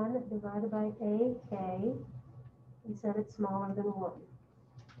 1 divided by AK. We set it smaller than 1.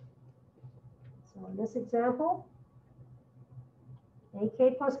 So in this example,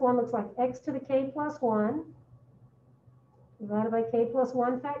 AK plus 1 looks like x to the k plus 1 divided by k plus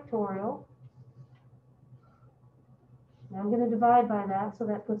 1 factorial. Now I'm going to divide by that, so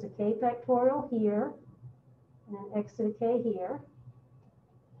that puts a k factorial here, and an x to the k here.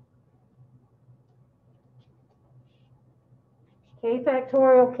 K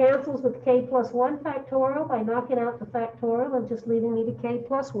factorial cancels with k plus 1 factorial by knocking out the factorial and just leaving me the k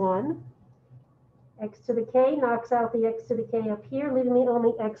plus 1. X to the k knocks out the x to the k up here, leaving me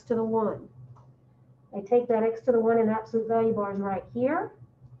only x to the 1. I take that x to the 1 in absolute value bars right here.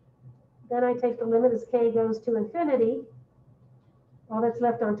 Then I take the limit as k goes to infinity. All that's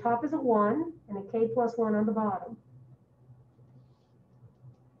left on top is a 1 and a k plus 1 on the bottom.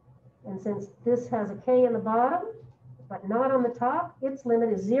 And since this has a k in the bottom, but not on the top, its limit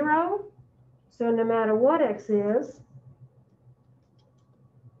is 0. So no matter what x is,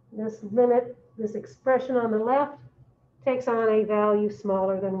 this limit, this expression on the left, takes on a value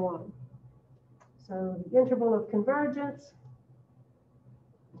smaller than 1. So the interval of convergence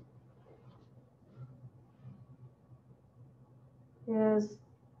is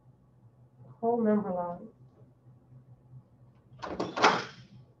a whole number line.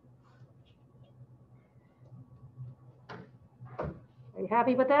 Are you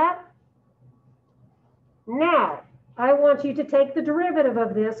happy with that? Now, I want you to take the derivative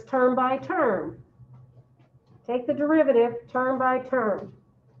of this term by term. Take the derivative term by term.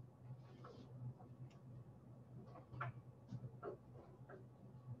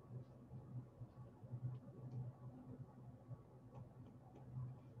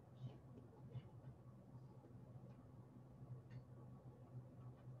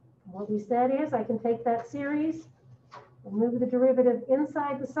 What we said is I can take that series and move the derivative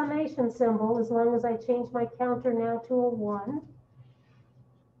inside the summation symbol as long as I change my counter now to a 1.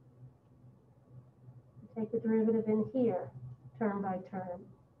 Take the derivative in here, term by term.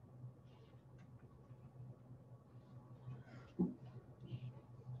 And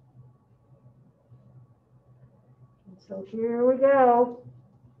so here we go.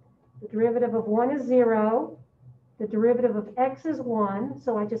 The derivative of 1 is 0. The derivative of x is 1,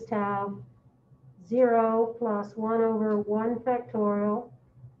 so I just have 0 plus 1 over 1 factorial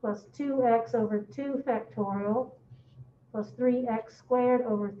plus 2x over 2 factorial plus 3x squared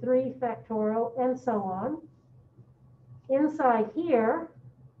over 3 factorial, and so on. Inside here,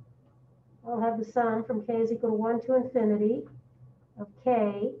 I'll have the sum from k is equal to 1 to infinity of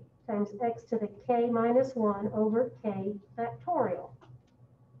k times x to the k minus 1 over k factorial.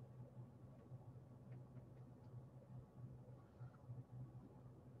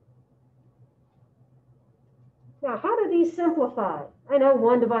 Now, how do these simplify? I know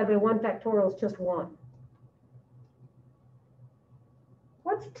 1 divided by 1 factorial is just 1.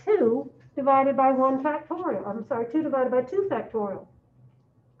 What's 2 divided by 1 factorial? I'm sorry, 2 divided by 2 factorial.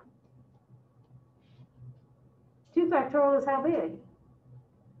 2 factorial is how big?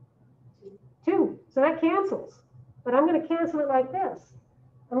 2. So that cancels. But I'm going to cancel it like this.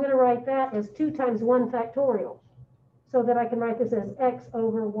 I'm going to write that as 2 times 1 factorial, so that I can write this as x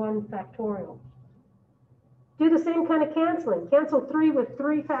over 1 factorial. Do the same kind of canceling. Cancel 3 with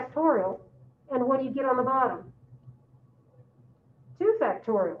 3 factorial, and what do you get on the bottom? 2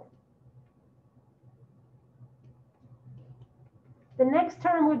 factorial. The next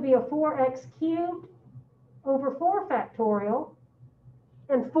term would be a 4x cubed over 4 factorial,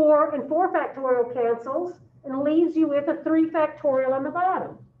 and 4 and 4 factorial cancels, and leaves you with a 3 factorial on the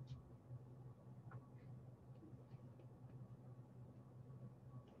bottom.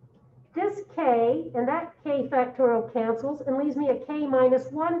 This k and that k factorial cancels and leaves me a k minus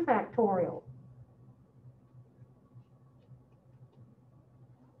 1 factorial.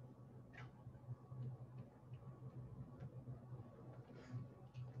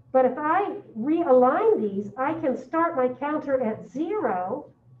 But if I realign these, I can start my counter at 0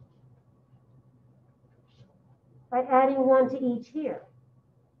 by adding 1 to each here.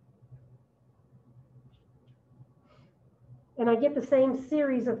 And I get the same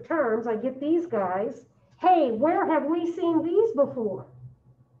series of terms. I get these guys. Hey, where have we seen these before?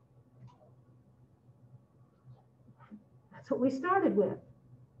 That's what we started with.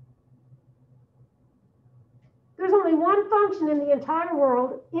 There's only one function in the entire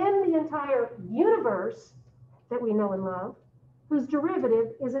world, in the entire universe that we know and love, whose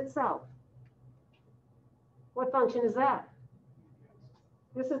derivative is itself. What function is that?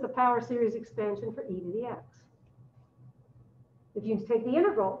 This is the power series expansion for e to the x. If you take the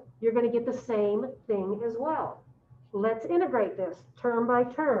integral, you're going to get the same thing as well. Let's integrate this term by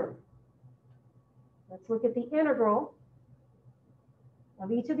term. Let's look at the integral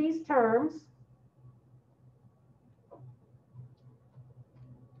of each of these terms.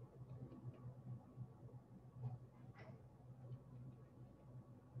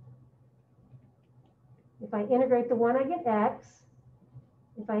 If I integrate the 1, I get x.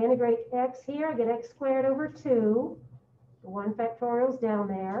 If I integrate x here, I get x squared over 2. The 1 factorial is down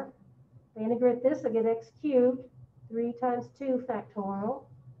there. If I integrate this, I get x cubed, 3 times 2 factorial.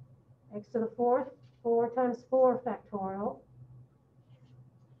 X to the 4th, 4 times 4 factorial.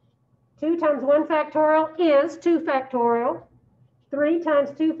 2 times 1 factorial is 2 factorial. 3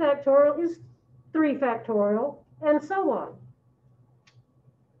 times 2 factorial is 3 factorial, and so on.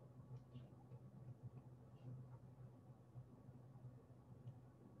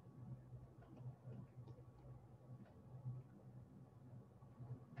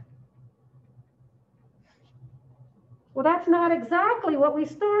 Well, that's not exactly what we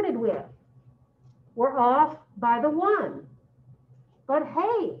started with. We're off by the 1. But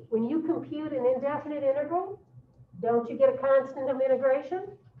hey, when you compute an indefinite integral, don't you get a constant of integration?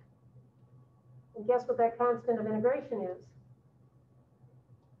 And guess what that constant of integration is?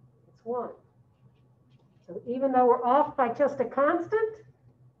 It's 1. So even though we're off by just a constant,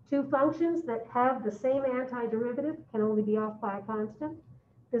 two functions that have the same antiderivative can only be off by a constant.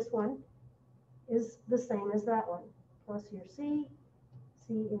 This one is the same as that one. Plus your c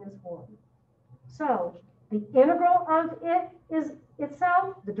is 1. So the integral of it is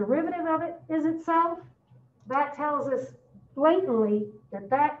itself, the derivative of it is itself. That tells us blatantly that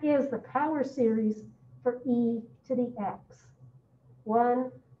that is the power series for e to the x.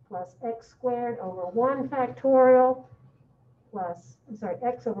 1 plus x squared over 1 factorial plus,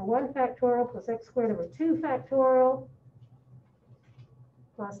 x over 1 factorial plus x squared over 2 factorial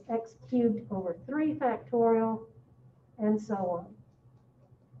plus x cubed over 3 factorial, and so on.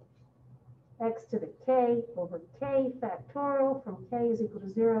 X to the k over k factorial from k is equal to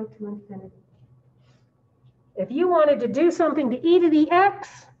 0 to infinity. If you wanted to do something to e to the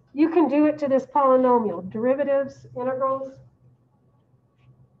x, you can do it to this polynomial, derivatives, integrals.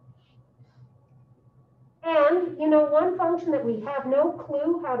 And, you know, one function that we have no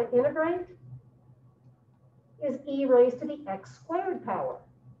clue how to integrate is e raised to the x squared power.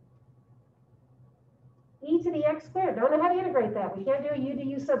 E to the x squared. Don't know how to integrate that. We can't do a u to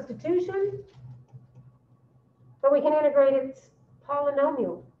u substitution, but we can integrate its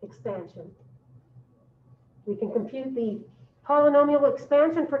polynomial expansion. We can compute the polynomial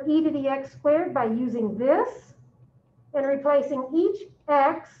expansion for e to the x squared by using this and replacing each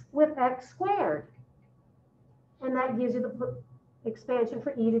x with x squared. And that gives you the expansion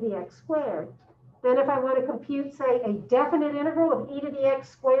for e to the x squared. Then if I want to compute, say, a definite integral of e to the x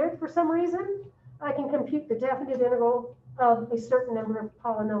squared for some reason, I can compute the definite integral of a certain number of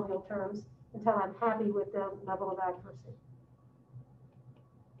polynomial terms until I'm happy with the level of accuracy.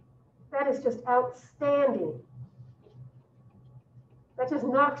 That is just outstanding. That just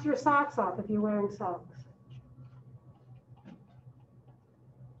knocks your socks off if you're wearing socks.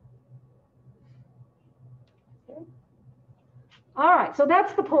 Okay. All right, so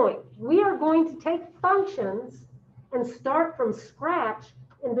that's the point. We are going to take functions and start from scratch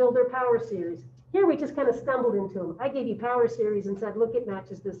and build their power series. Here we just kind of stumbled into them. I gave you power series and said, look, it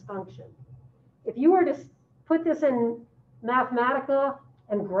matches this function. If you were to put this in Mathematica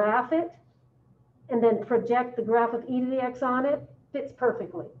and graph it, and then project the graph of e to the x on it, fits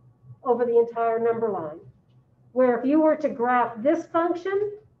perfectly over the entire number line. Where if you were to graph this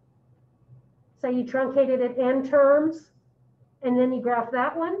function, say you truncated it n terms, and then you graph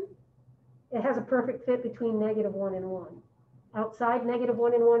that one, it has a perfect fit between -1 and 1. Outside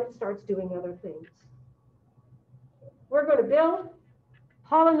 -1 and 1, it starts doing other things. We're going to build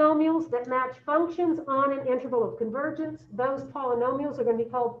polynomials that match functions on an interval of convergence. Those polynomials are going to be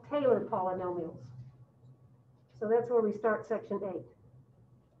called Taylor polynomials. So that's where we start section 8.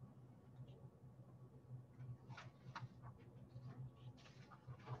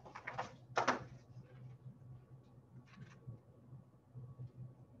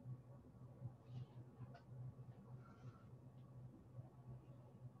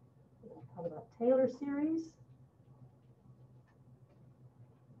 Talk about Taylor series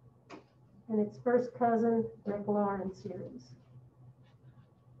and its first cousin, Maclaurin series.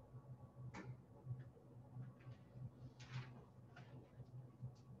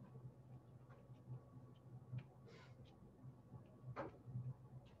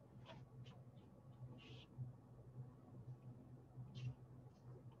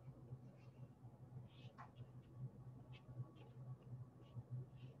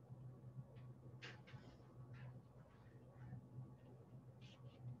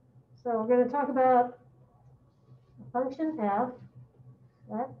 So we're going to talk about a function f.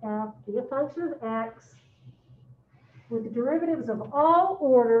 Let f be a function of x with the derivatives of all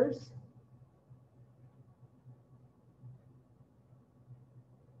orders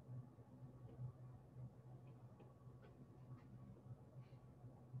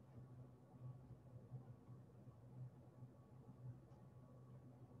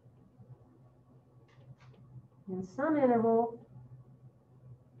in some interval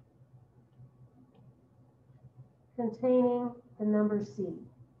containing the number c.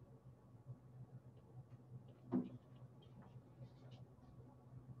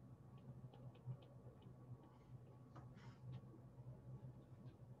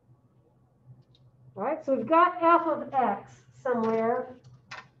 All right, so we've got f of x somewhere.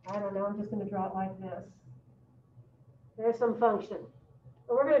 I don't know, I'm just going to draw it like this. There's some function.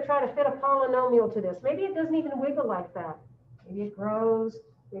 And we're going to try to fit a polynomial to this. Maybe it doesn't even wiggle like that. Maybe it grows.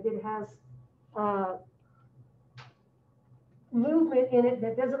 Maybe it has movement in it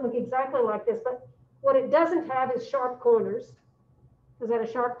that doesn't look exactly like this. But what it doesn't have is sharp corners, because at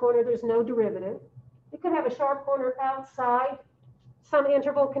a sharp corner, there's no derivative. It could have a sharp corner outside some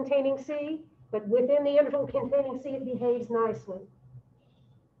interval containing c, but within the interval containing c, it behaves nicely.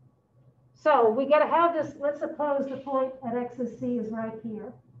 So we got to have this. Let's suppose the point at x is c is right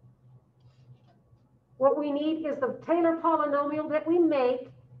here. What we need is the Taylor polynomial that we make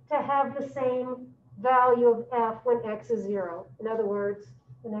to have the same value of f when x is 0. In other words,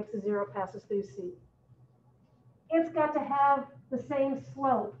 when x is 0 passes through c. It's got to have the same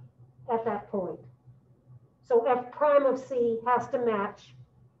slope at that point. So f prime of c has to match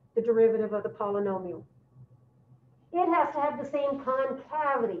the derivative of the polynomial. It has to have the same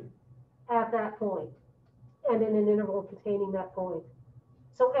concavity at that point and in an interval containing that point.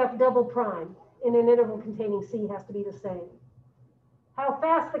 So f double prime in an interval containing c has to be the same. How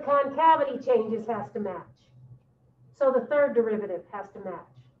fast the concavity changes has to match. So the third derivative has to match,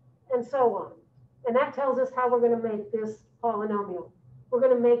 and so on. And that tells us how we're going to make this polynomial. We're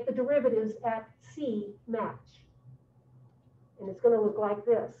going to make the derivatives at c match. And it's going to look like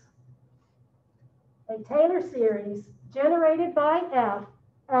this. A Taylor series generated by f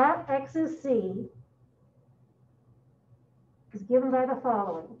at x is c is given by the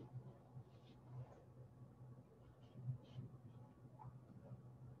following.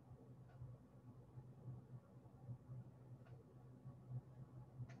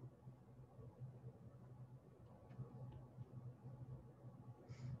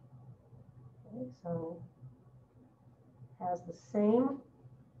 Okay, so has the same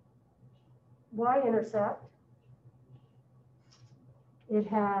y-intercept. It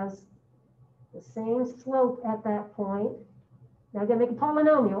has the same slope at that point. Now I'm going to make a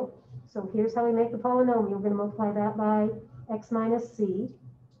polynomial. So here's how we make the polynomial. We're going to multiply that by x minus c.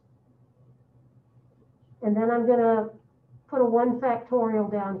 And then I'm going to put a 1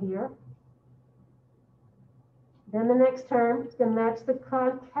 factorial down here. Then the next term is going to match the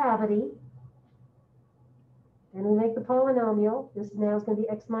concavity. And we make the polynomial. This now is going to be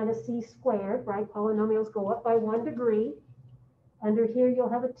x minus c squared, right? Polynomials go up by 1 degree. Under here, you'll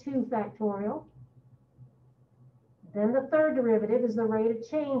have a 2 factorial. Then the third derivative is the rate of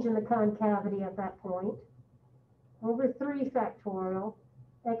change in the concavity at that point, over 3 factorial,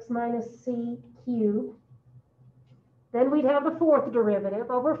 x minus c cubed. Then we'd have the fourth derivative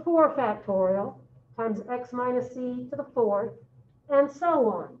over 4 factorial times x minus c to the fourth, and so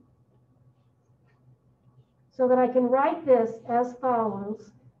on. So that I can write this as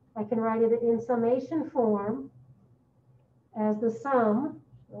follows. I can write it in summation form as the sum,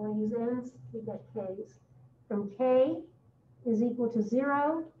 I want to use n's, we got k's, from k is equal to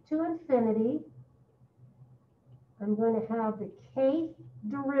 0 to infinity. I'm going to have the kth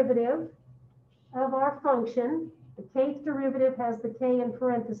derivative of our function. The kth derivative has the k in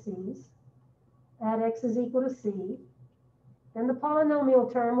parentheses at x is equal to c. Then the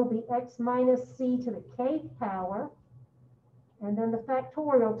polynomial term will be x minus c to the kth power. And then the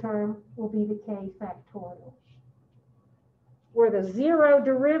factorial term will be the k factorial, where the 0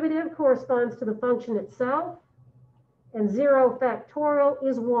 derivative corresponds to the function itself, and 0 factorial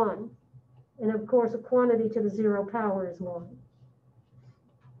is 1. And of course, a quantity to the 0 power is 1.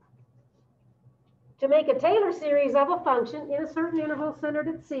 To make a Taylor series of a function in a certain interval centered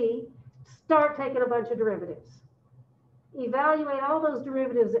at c, start taking a bunch of derivatives. Evaluate all those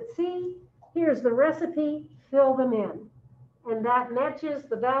derivatives at c. Here's the recipe, fill them in. And that matches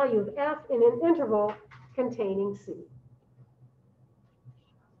the value of f in an interval containing c.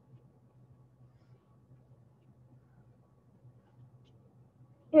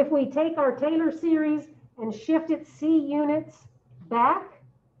 If we take our Taylor series and shift its c units back,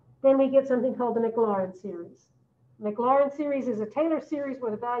 then we get something called the Maclaurin series. Maclaurin series is a Taylor series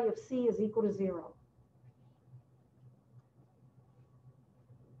where the value of c is equal to 0.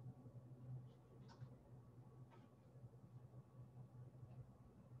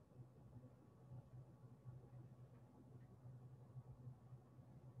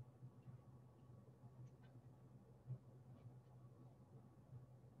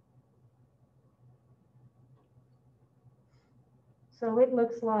 So it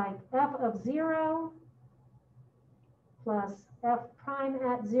looks like f of 0 plus f prime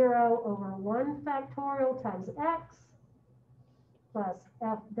at 0 over 1 factorial times x plus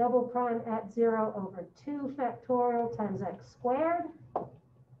f double prime at 0 over 2 factorial times x squared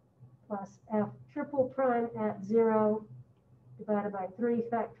plus f triple prime at 0 divided by 3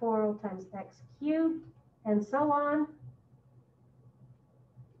 factorial times x cubed, and so on.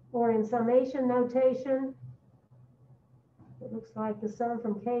 Or in summation notation, it looks like the sum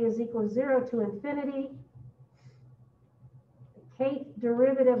from k is equal to 0 to infinity. The kth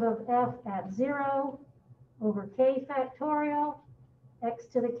derivative of f at 0 over k factorial, x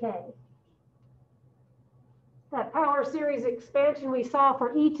to the k. That power series expansion we saw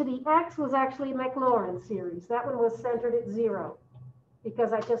for e to the x was actually a Maclaurin series. That one was centered at 0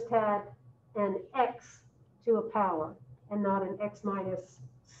 because I just had an x to a power and not an x minus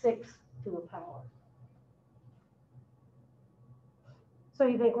 6 to a power. So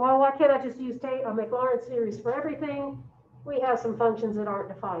you think, well, why can't I just use a Maclaurin series for everything? We have some functions that aren't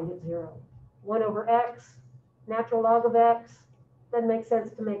defined at 0. 1 over x, natural log of x. Doesn't make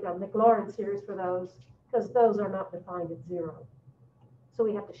sense to make a Maclaurin series for those because those are not defined at 0. So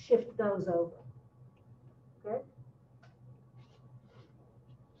we have to shift those over. Okay?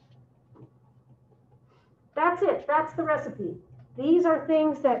 That's it. That's the recipe. These are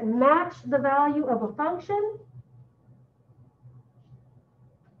things that match the value of a function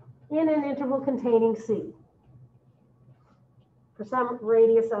in an interval containing C for some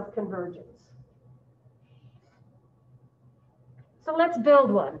radius of convergence. So let's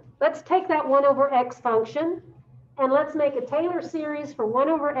build one. Let's take that 1 over x function and let's make a Taylor series for 1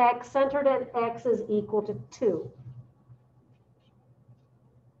 over x centered at x is equal to 2.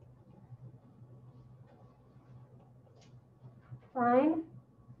 Find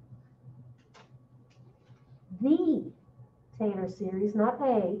the Taylor series, not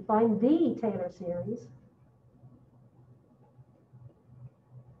A, find the Taylor series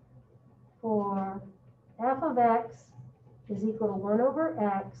for f of x is equal to 1 over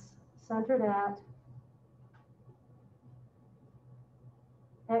x centered at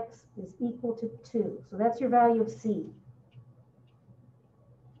x is equal to 2. So that's your value of C.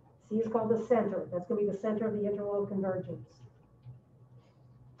 C is called the center. That's going to be the center of the interval of convergence.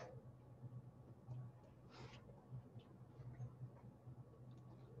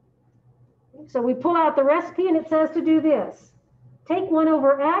 So we pull out the recipe and it says to do this. Take 1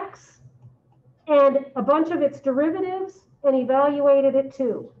 over x and a bunch of its derivatives and evaluate it at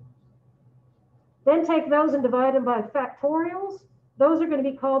 2. Then take those and divide them by factorials. Those are going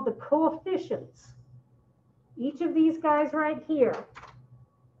to be called the coefficients. Each of these guys right here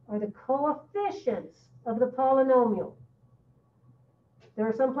are the coefficients of the polynomial. There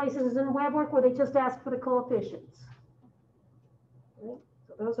are some places in web work where they just ask for the coefficients. Okay,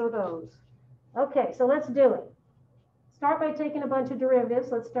 so those are those. Okay, so let's do it. Start by taking a bunch of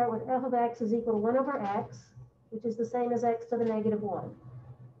derivatives. Let's start with f of x is equal to 1 over x, which is the same as x to the negative 1.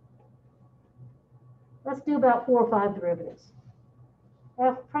 Let's do about 4 or 5 derivatives.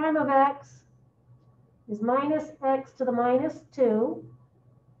 F prime of x is minus x to the minus 2.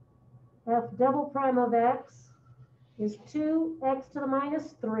 F double prime of x is 2x to the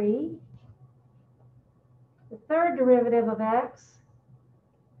minus 3. The third derivative of x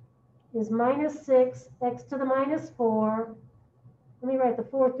is minus 6 x to the minus 4. Let me write the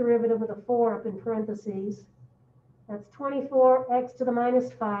fourth derivative with a 4 up in parentheses. That's 24 x to the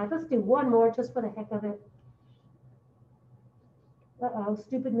minus 5. Let's do one more just for the heck of it. Uh-oh,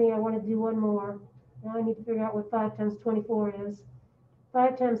 stupid me, I want to do one more. Now I need to figure out what 5 times 24 is.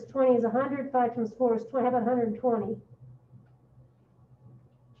 5 times 20 is 100, 5 times 4 is 20. How about 120?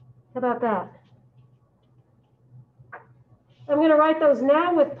 How about that? I'm going to write those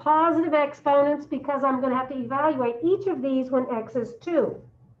now with positive exponents because I'm going to have to evaluate each of these when x is 2.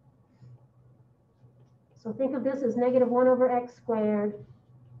 So think of this as negative 1 over x squared.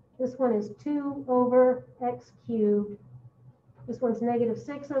 This one is 2 over x cubed. This one's negative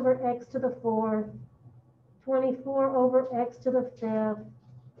 6 over x to the 4th, 24 over x to the 5th,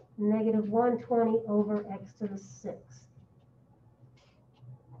 negative 120 over x to the 6th.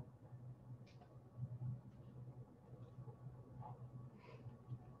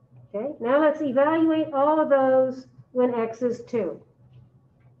 Okay, now let's evaluate all of those when x is 2.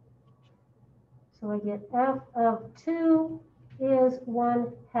 So I get f of 2 is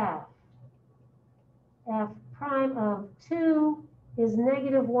 1/2. F prime of 2 is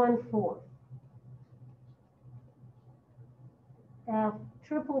negative 1/4. F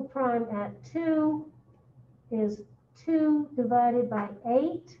triple prime at 2 is 2 divided by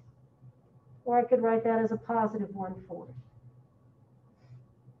 8, or I could write that as a positive 1/4.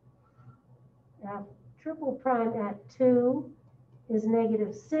 F triple prime at 2 is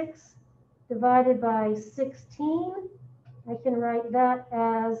negative 6 divided by 16. I can write that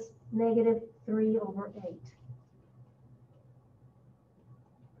as negative 3 over 8.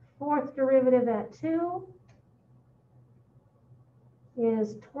 Fourth derivative at 2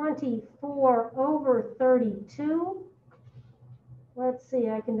 is 24 over 32. Let's see,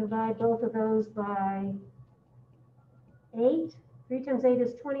 I can divide both of those by 8. 3 times 8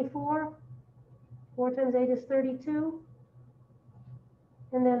 is 24. 4 times 8 is 32.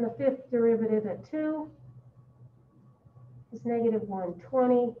 And then the fifth derivative at 2 is negative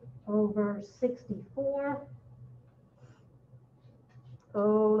 120 over 64.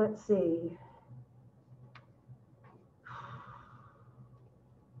 Oh, let's see.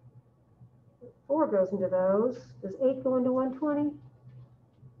 Four goes into those. Does 8 go into 120?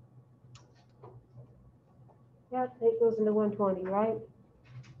 Yep, 8 goes into 120, right?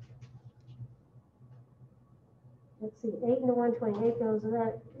 Let's see, 8 into 120. 8 goes to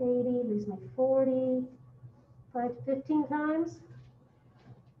that 80, leaves me 40. 5 to 15 times.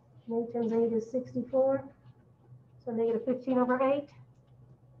 8 times 8 is 64. So negative 15 over 8.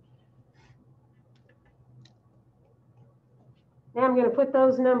 Now I'm going to put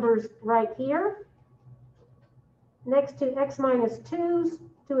those numbers right here next to x minus 2's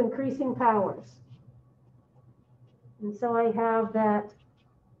to increasing powers. And so I have that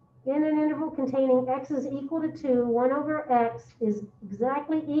in an interval containing x is equal to 2, 1 over x is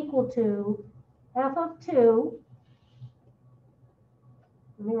exactly equal to f of 2.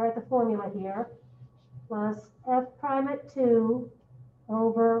 Let me write the formula here. Plus f prime at 2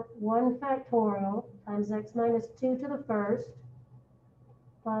 over 1 factorial times x minus 2 to the first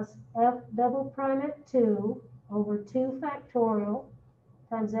plus f double prime at 2 over 2 factorial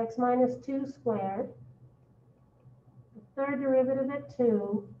times x minus 2 squared. The third derivative at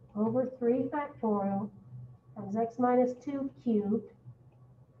 2 over 3 factorial times x minus 2 cubed.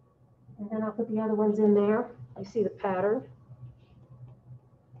 And then I'll put the other ones in there. You see the pattern.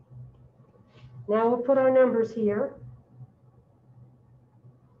 Now we'll put our numbers here.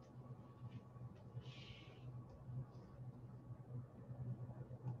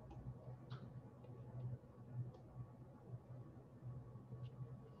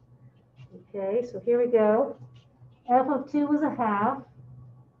 Okay, so here we go. F of 2 is a half.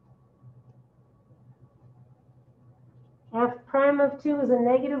 F prime of 2 is a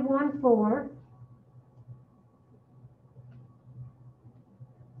negative 1/4.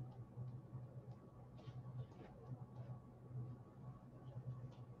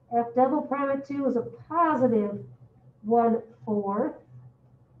 F double prime at 2 is a positive 1/4.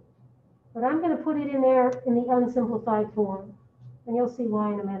 But I'm going to put it in there in the unsimplified form. And you'll see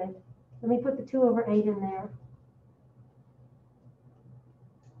why in a minute. Let me put the 2 over 8 in there.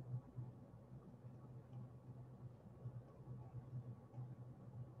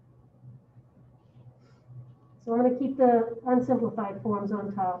 So I'm going to keep the unsimplified forms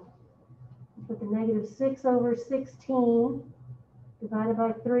on top. Put the negative 6 over 16 divided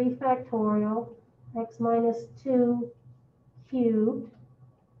by 3 factorial, x minus 2 cubed.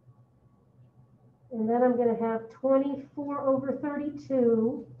 And then I'm going to have 24 over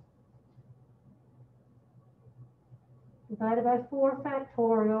 32 divided by 4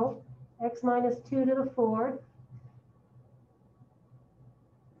 factorial, x minus 2 to the 4th.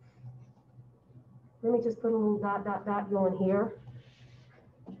 Let me just put a little dot, dot, dot going here.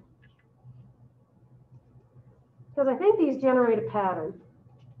 Because I think these generate a pattern.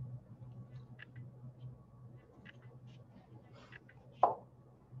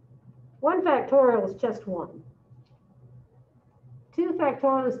 One factorial is just 1. 2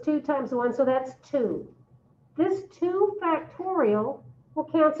 factorial is 2 times 1, so that's 2. This 2 factorial will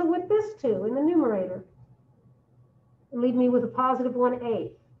cancel with this 2 in the numerator and leave me with a positive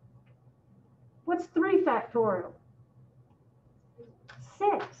 1/8. What's 3 factorial?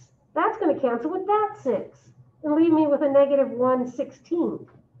 6. That's going to cancel with that 6 and leave me with a negative 1/16.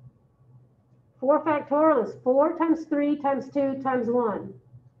 4 factorial is 4 times 3 times 2 times 1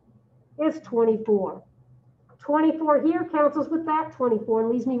 is 24. 24 here cancels with that 24 and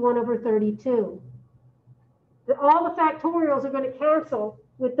leaves me 1 over 32. All the factorials are going to cancel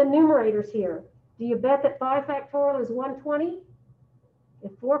with the numerators here. Do you bet that 5 factorial is 120?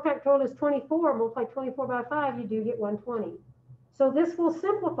 If 4 factorial is 24, multiply 24 by 5, you do get 120. So this will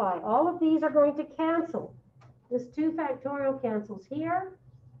simplify. All of these are going to cancel. This 2 factorial cancels here.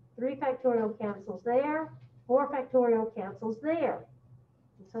 3 factorial cancels there. 4 factorial cancels there.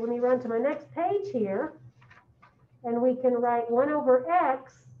 So let me run to my next page here. And we can write 1 over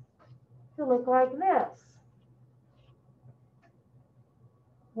x to look like this.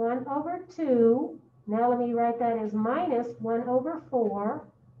 1 over 2. Now let me write that as minus 1 over 4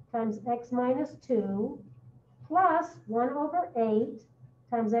 times x minus 2 plus 1 over 8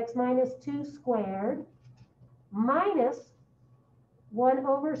 times x minus 2 squared minus 1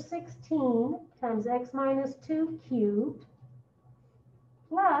 over 16 times x minus 2 cubed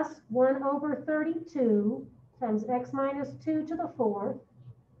plus 1 over 32 times x minus 2 to the 4th.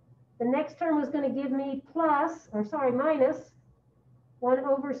 The next term is going to give me minus 1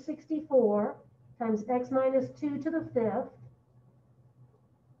 over 64 times x minus 2 to the 5th.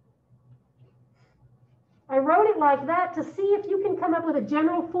 I wrote it like that to see if you can come up with a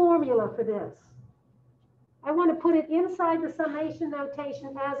general formula for this. I want to put it inside the summation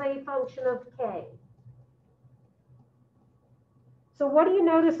notation as a function of k. So what do you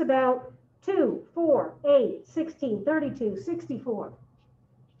notice about 2, 4, 8, 16, 32, 64?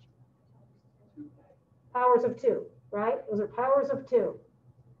 Powers of 2, right? Those are powers of 2.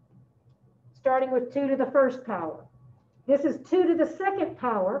 Starting with 2 to the first power. This is 2 to the second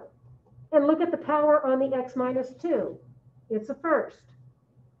power. And look at the power on the x minus 2. It's a first.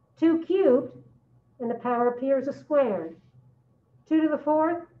 2 cubed, and the power appears a squared. 2 to the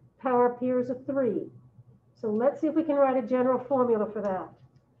fourth, power appears a 3. So let's see if we can write a general formula for that.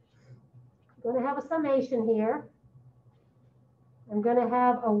 I'm going to have a summation here. I'm going to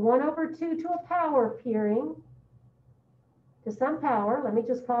have a 1 over 2 to a power appearing to some power. Let me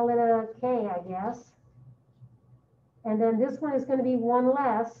just call it a k, I guess. And then this one is going to be 1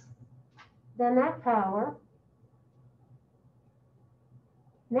 less than that power.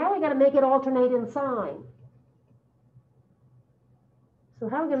 Now we got to make it alternate in sign. So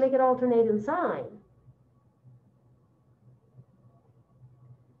how are we going to make it alternate in sign?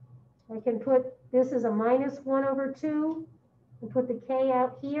 I can put this as a minus 1 over 2 and put the k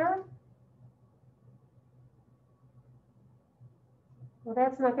out here. Well,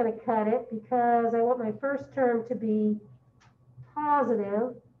 that's not going to cut it because I want my first term to be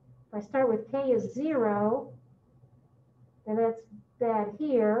positive. If I start with k as 0, then that's bad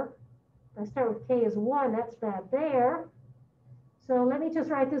here. If I start with k as 1, that's bad there. So let me just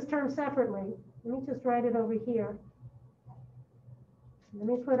write this term separately. Let me just write it over here. Let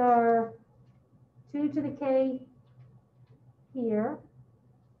me put our 2 to the k here.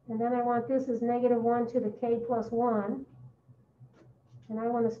 And then I want this as negative 1 to the k plus 1. And I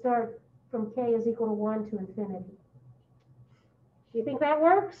want to start from k is equal to 1 to infinity. Do you think that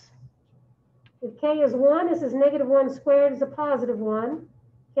works? If k is 1, this is negative 1 squared is a positive 1.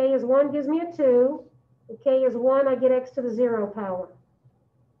 K is 1 gives me a 2. If k is 1, I get x to the 0 power.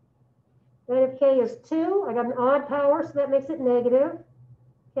 Then if k is 2, I got an odd power, so that makes it negative.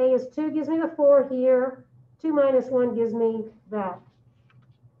 K is 2 gives me the 4 here. 2 minus 1 gives me that.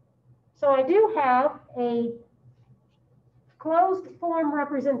 So I do have a closed form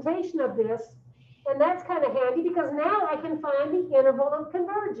representation of this, and that's kind of handy because now I can find the interval of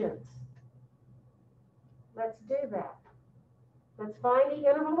convergence. Let's do that. Let's find the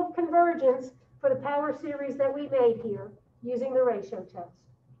interval of convergence for the power series that we made here using the ratio test.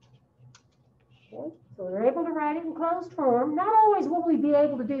 Okay, so we're able to write it in closed form. Not always will we be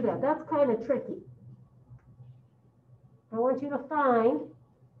able to do that. That's kind of tricky. I want you to find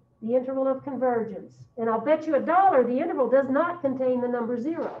the interval of convergence. And I'll bet you $1 the interval does not contain the number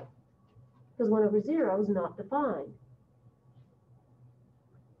 0 because 1 over 0 is not defined.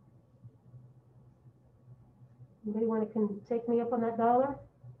 Anybody want to take me up on that $1?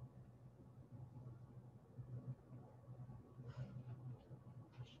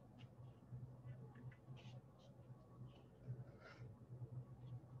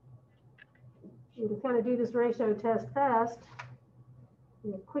 You can kind of do this ratio test fast.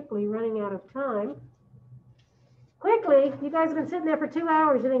 We're quickly running out of time. Quickly, you guys have been sitting there for 2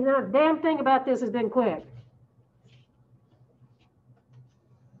 hours. You think not a damn thing about this has been quick.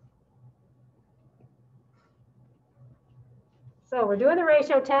 So we're doing the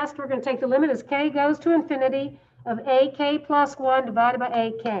ratio test. We're going to take the limit as k goes to infinity of ak plus 1 divided by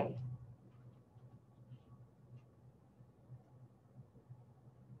ak.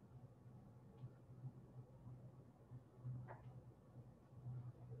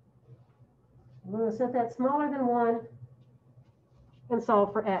 We're going to set that smaller than 1 and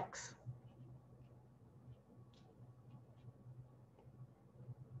solve for x.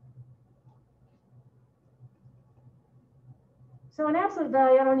 So in absolute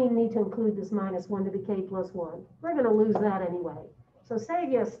value, I don't even need to include this minus 1 to the k plus 1. We're going to lose that anyway. So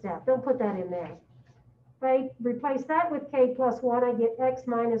save you a step. Don't put that in there. If I replace that with k plus 1, I get x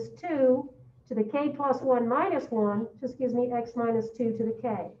minus 2 to the k plus 1 minus 1 just gives me x minus 2 to the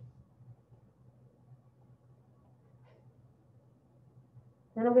k.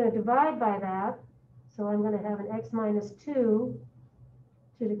 Then I'm going to divide by that. So I'm going to have an x minus 2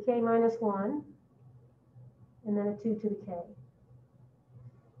 to the k minus 1, and then a 2 to the k.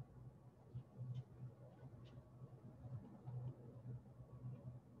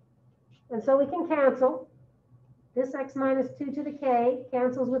 And so we can cancel. This x minus 2 to the k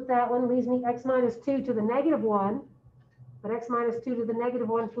cancels with that one, leaves me x minus 2 to the negative 1. But x minus 2 to the negative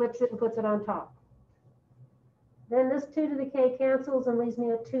 1 flips it and puts it on top. Then this 2 to the k cancels and leaves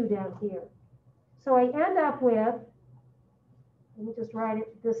me a 2 down here. So I end up with, let me just write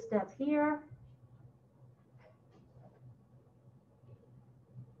it this step here.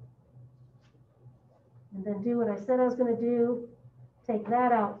 And then do what I said I was going to do. Take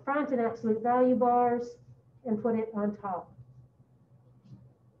that out front in absolute value bars and put it on top.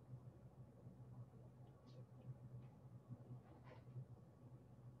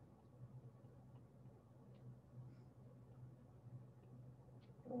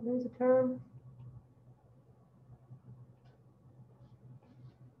 Don't lose a term.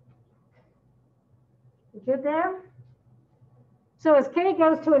 You good there? So as k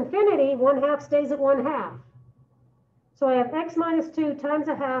goes to infinity, 1/2 stays at 1/2. So I have x minus 2 times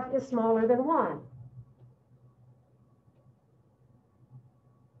 1/2 is smaller than 1.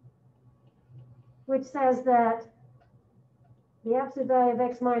 Which says that the absolute value of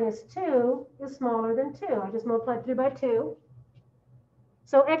x minus 2 is smaller than 2. I just multiplied through by 2.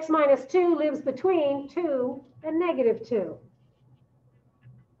 So x minus 2 lives between 2 and negative 2.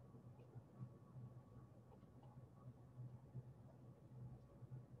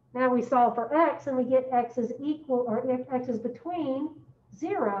 Now we solve for x and we get x is equal, or x is between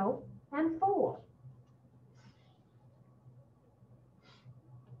 0 and 4.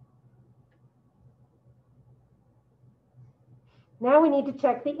 Now we need to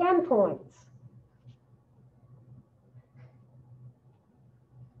check the endpoints.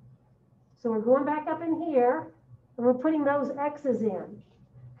 So we're going back up in here and we're putting those x's in.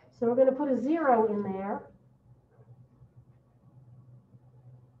 So we're going to put a 0 in there.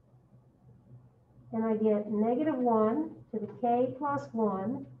 And I get negative 1 to the k plus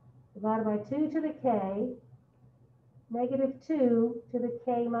 1 divided by 2 to the k, negative 2 to the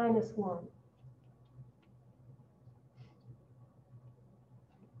k minus 1.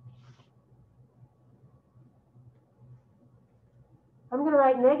 I'm going to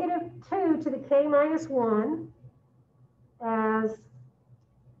write negative 2 to the k minus 1 as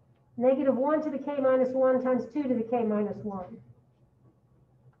negative 1 to the k minus 1 times 2 to the k minus 1.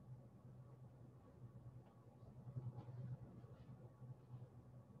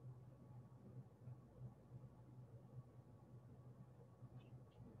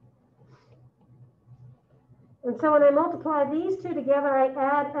 And so when I multiply these two together, I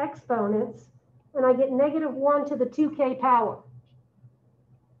add exponents, and I get negative 1 to the 2k power.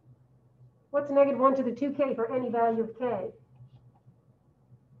 What's negative 1 to the 2k for any value of k?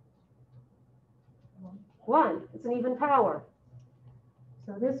 1. It's an even power.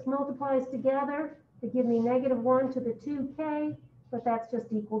 So this multiplies together to give me negative 1 to the 2k, but that's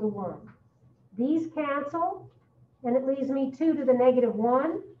just equal to 1. These cancel, and it leaves me 2 to the negative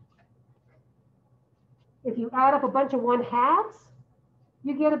 1. If you add up a bunch of 1/2s,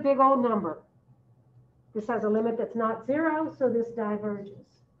 you get a big old number. This has a limit that's not 0, so this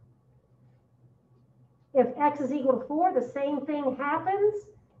diverges. If x is equal to 4, the same thing happens.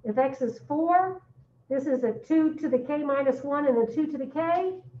 If x is 4, this is a 2 to the k minus 1 and a 2 to the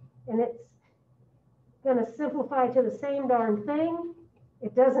k, and it's going to simplify to the same darn thing.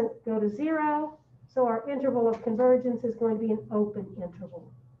 It doesn't go to 0, so our interval of convergence is going to be an open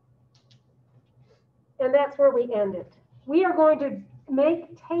interval. And that's where we end it. We are going to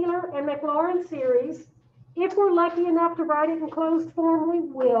make Taylor and Maclaurin series. If we're lucky enough to write it in closed form, we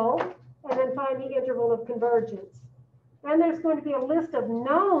will, and then find the interval of convergence. And there's going to be a list of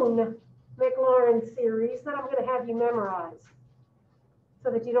known Maclaurin series that I'm going to have you memorize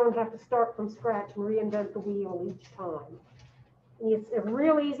so that you don't have to start from scratch and reinvent the wheel each time. And it's a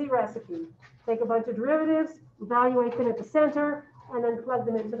real easy recipe. Take a bunch of derivatives, evaluate them at the center, and then plug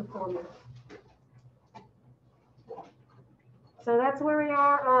them into the formula. So that's where we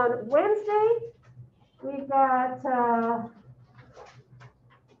are on Wednesday. We've got,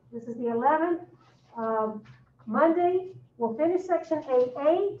 this is the 11th. Monday, we'll finish section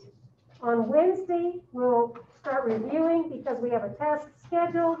 8.8. On Wednesday, we'll start reviewing because we have a test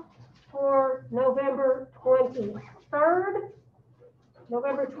scheduled for November 23rd.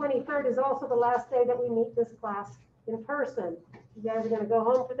 November 23rd is also the last day that we meet this class in person. You guys are going to go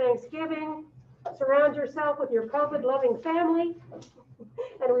home for Thanksgiving. Surround yourself with your COVID-loving family,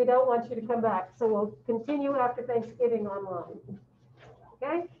 and we don't want you to come back. So we'll continue after Thanksgiving online.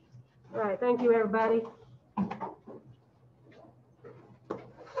 Okay? All right, thank you, everybody.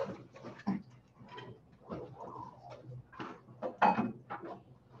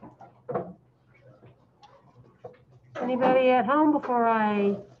 Anybody at home before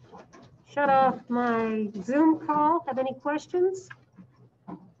I shut off my Zoom call have any questions?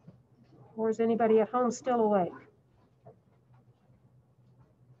 Or is anybody at home still awake?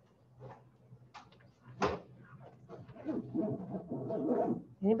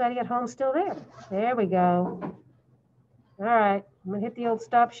 Anybody at home still there? There we go. All right, I'm gonna hit the old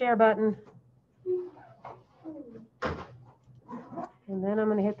stop share button. And then I'm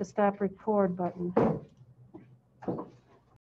gonna hit the stop record button.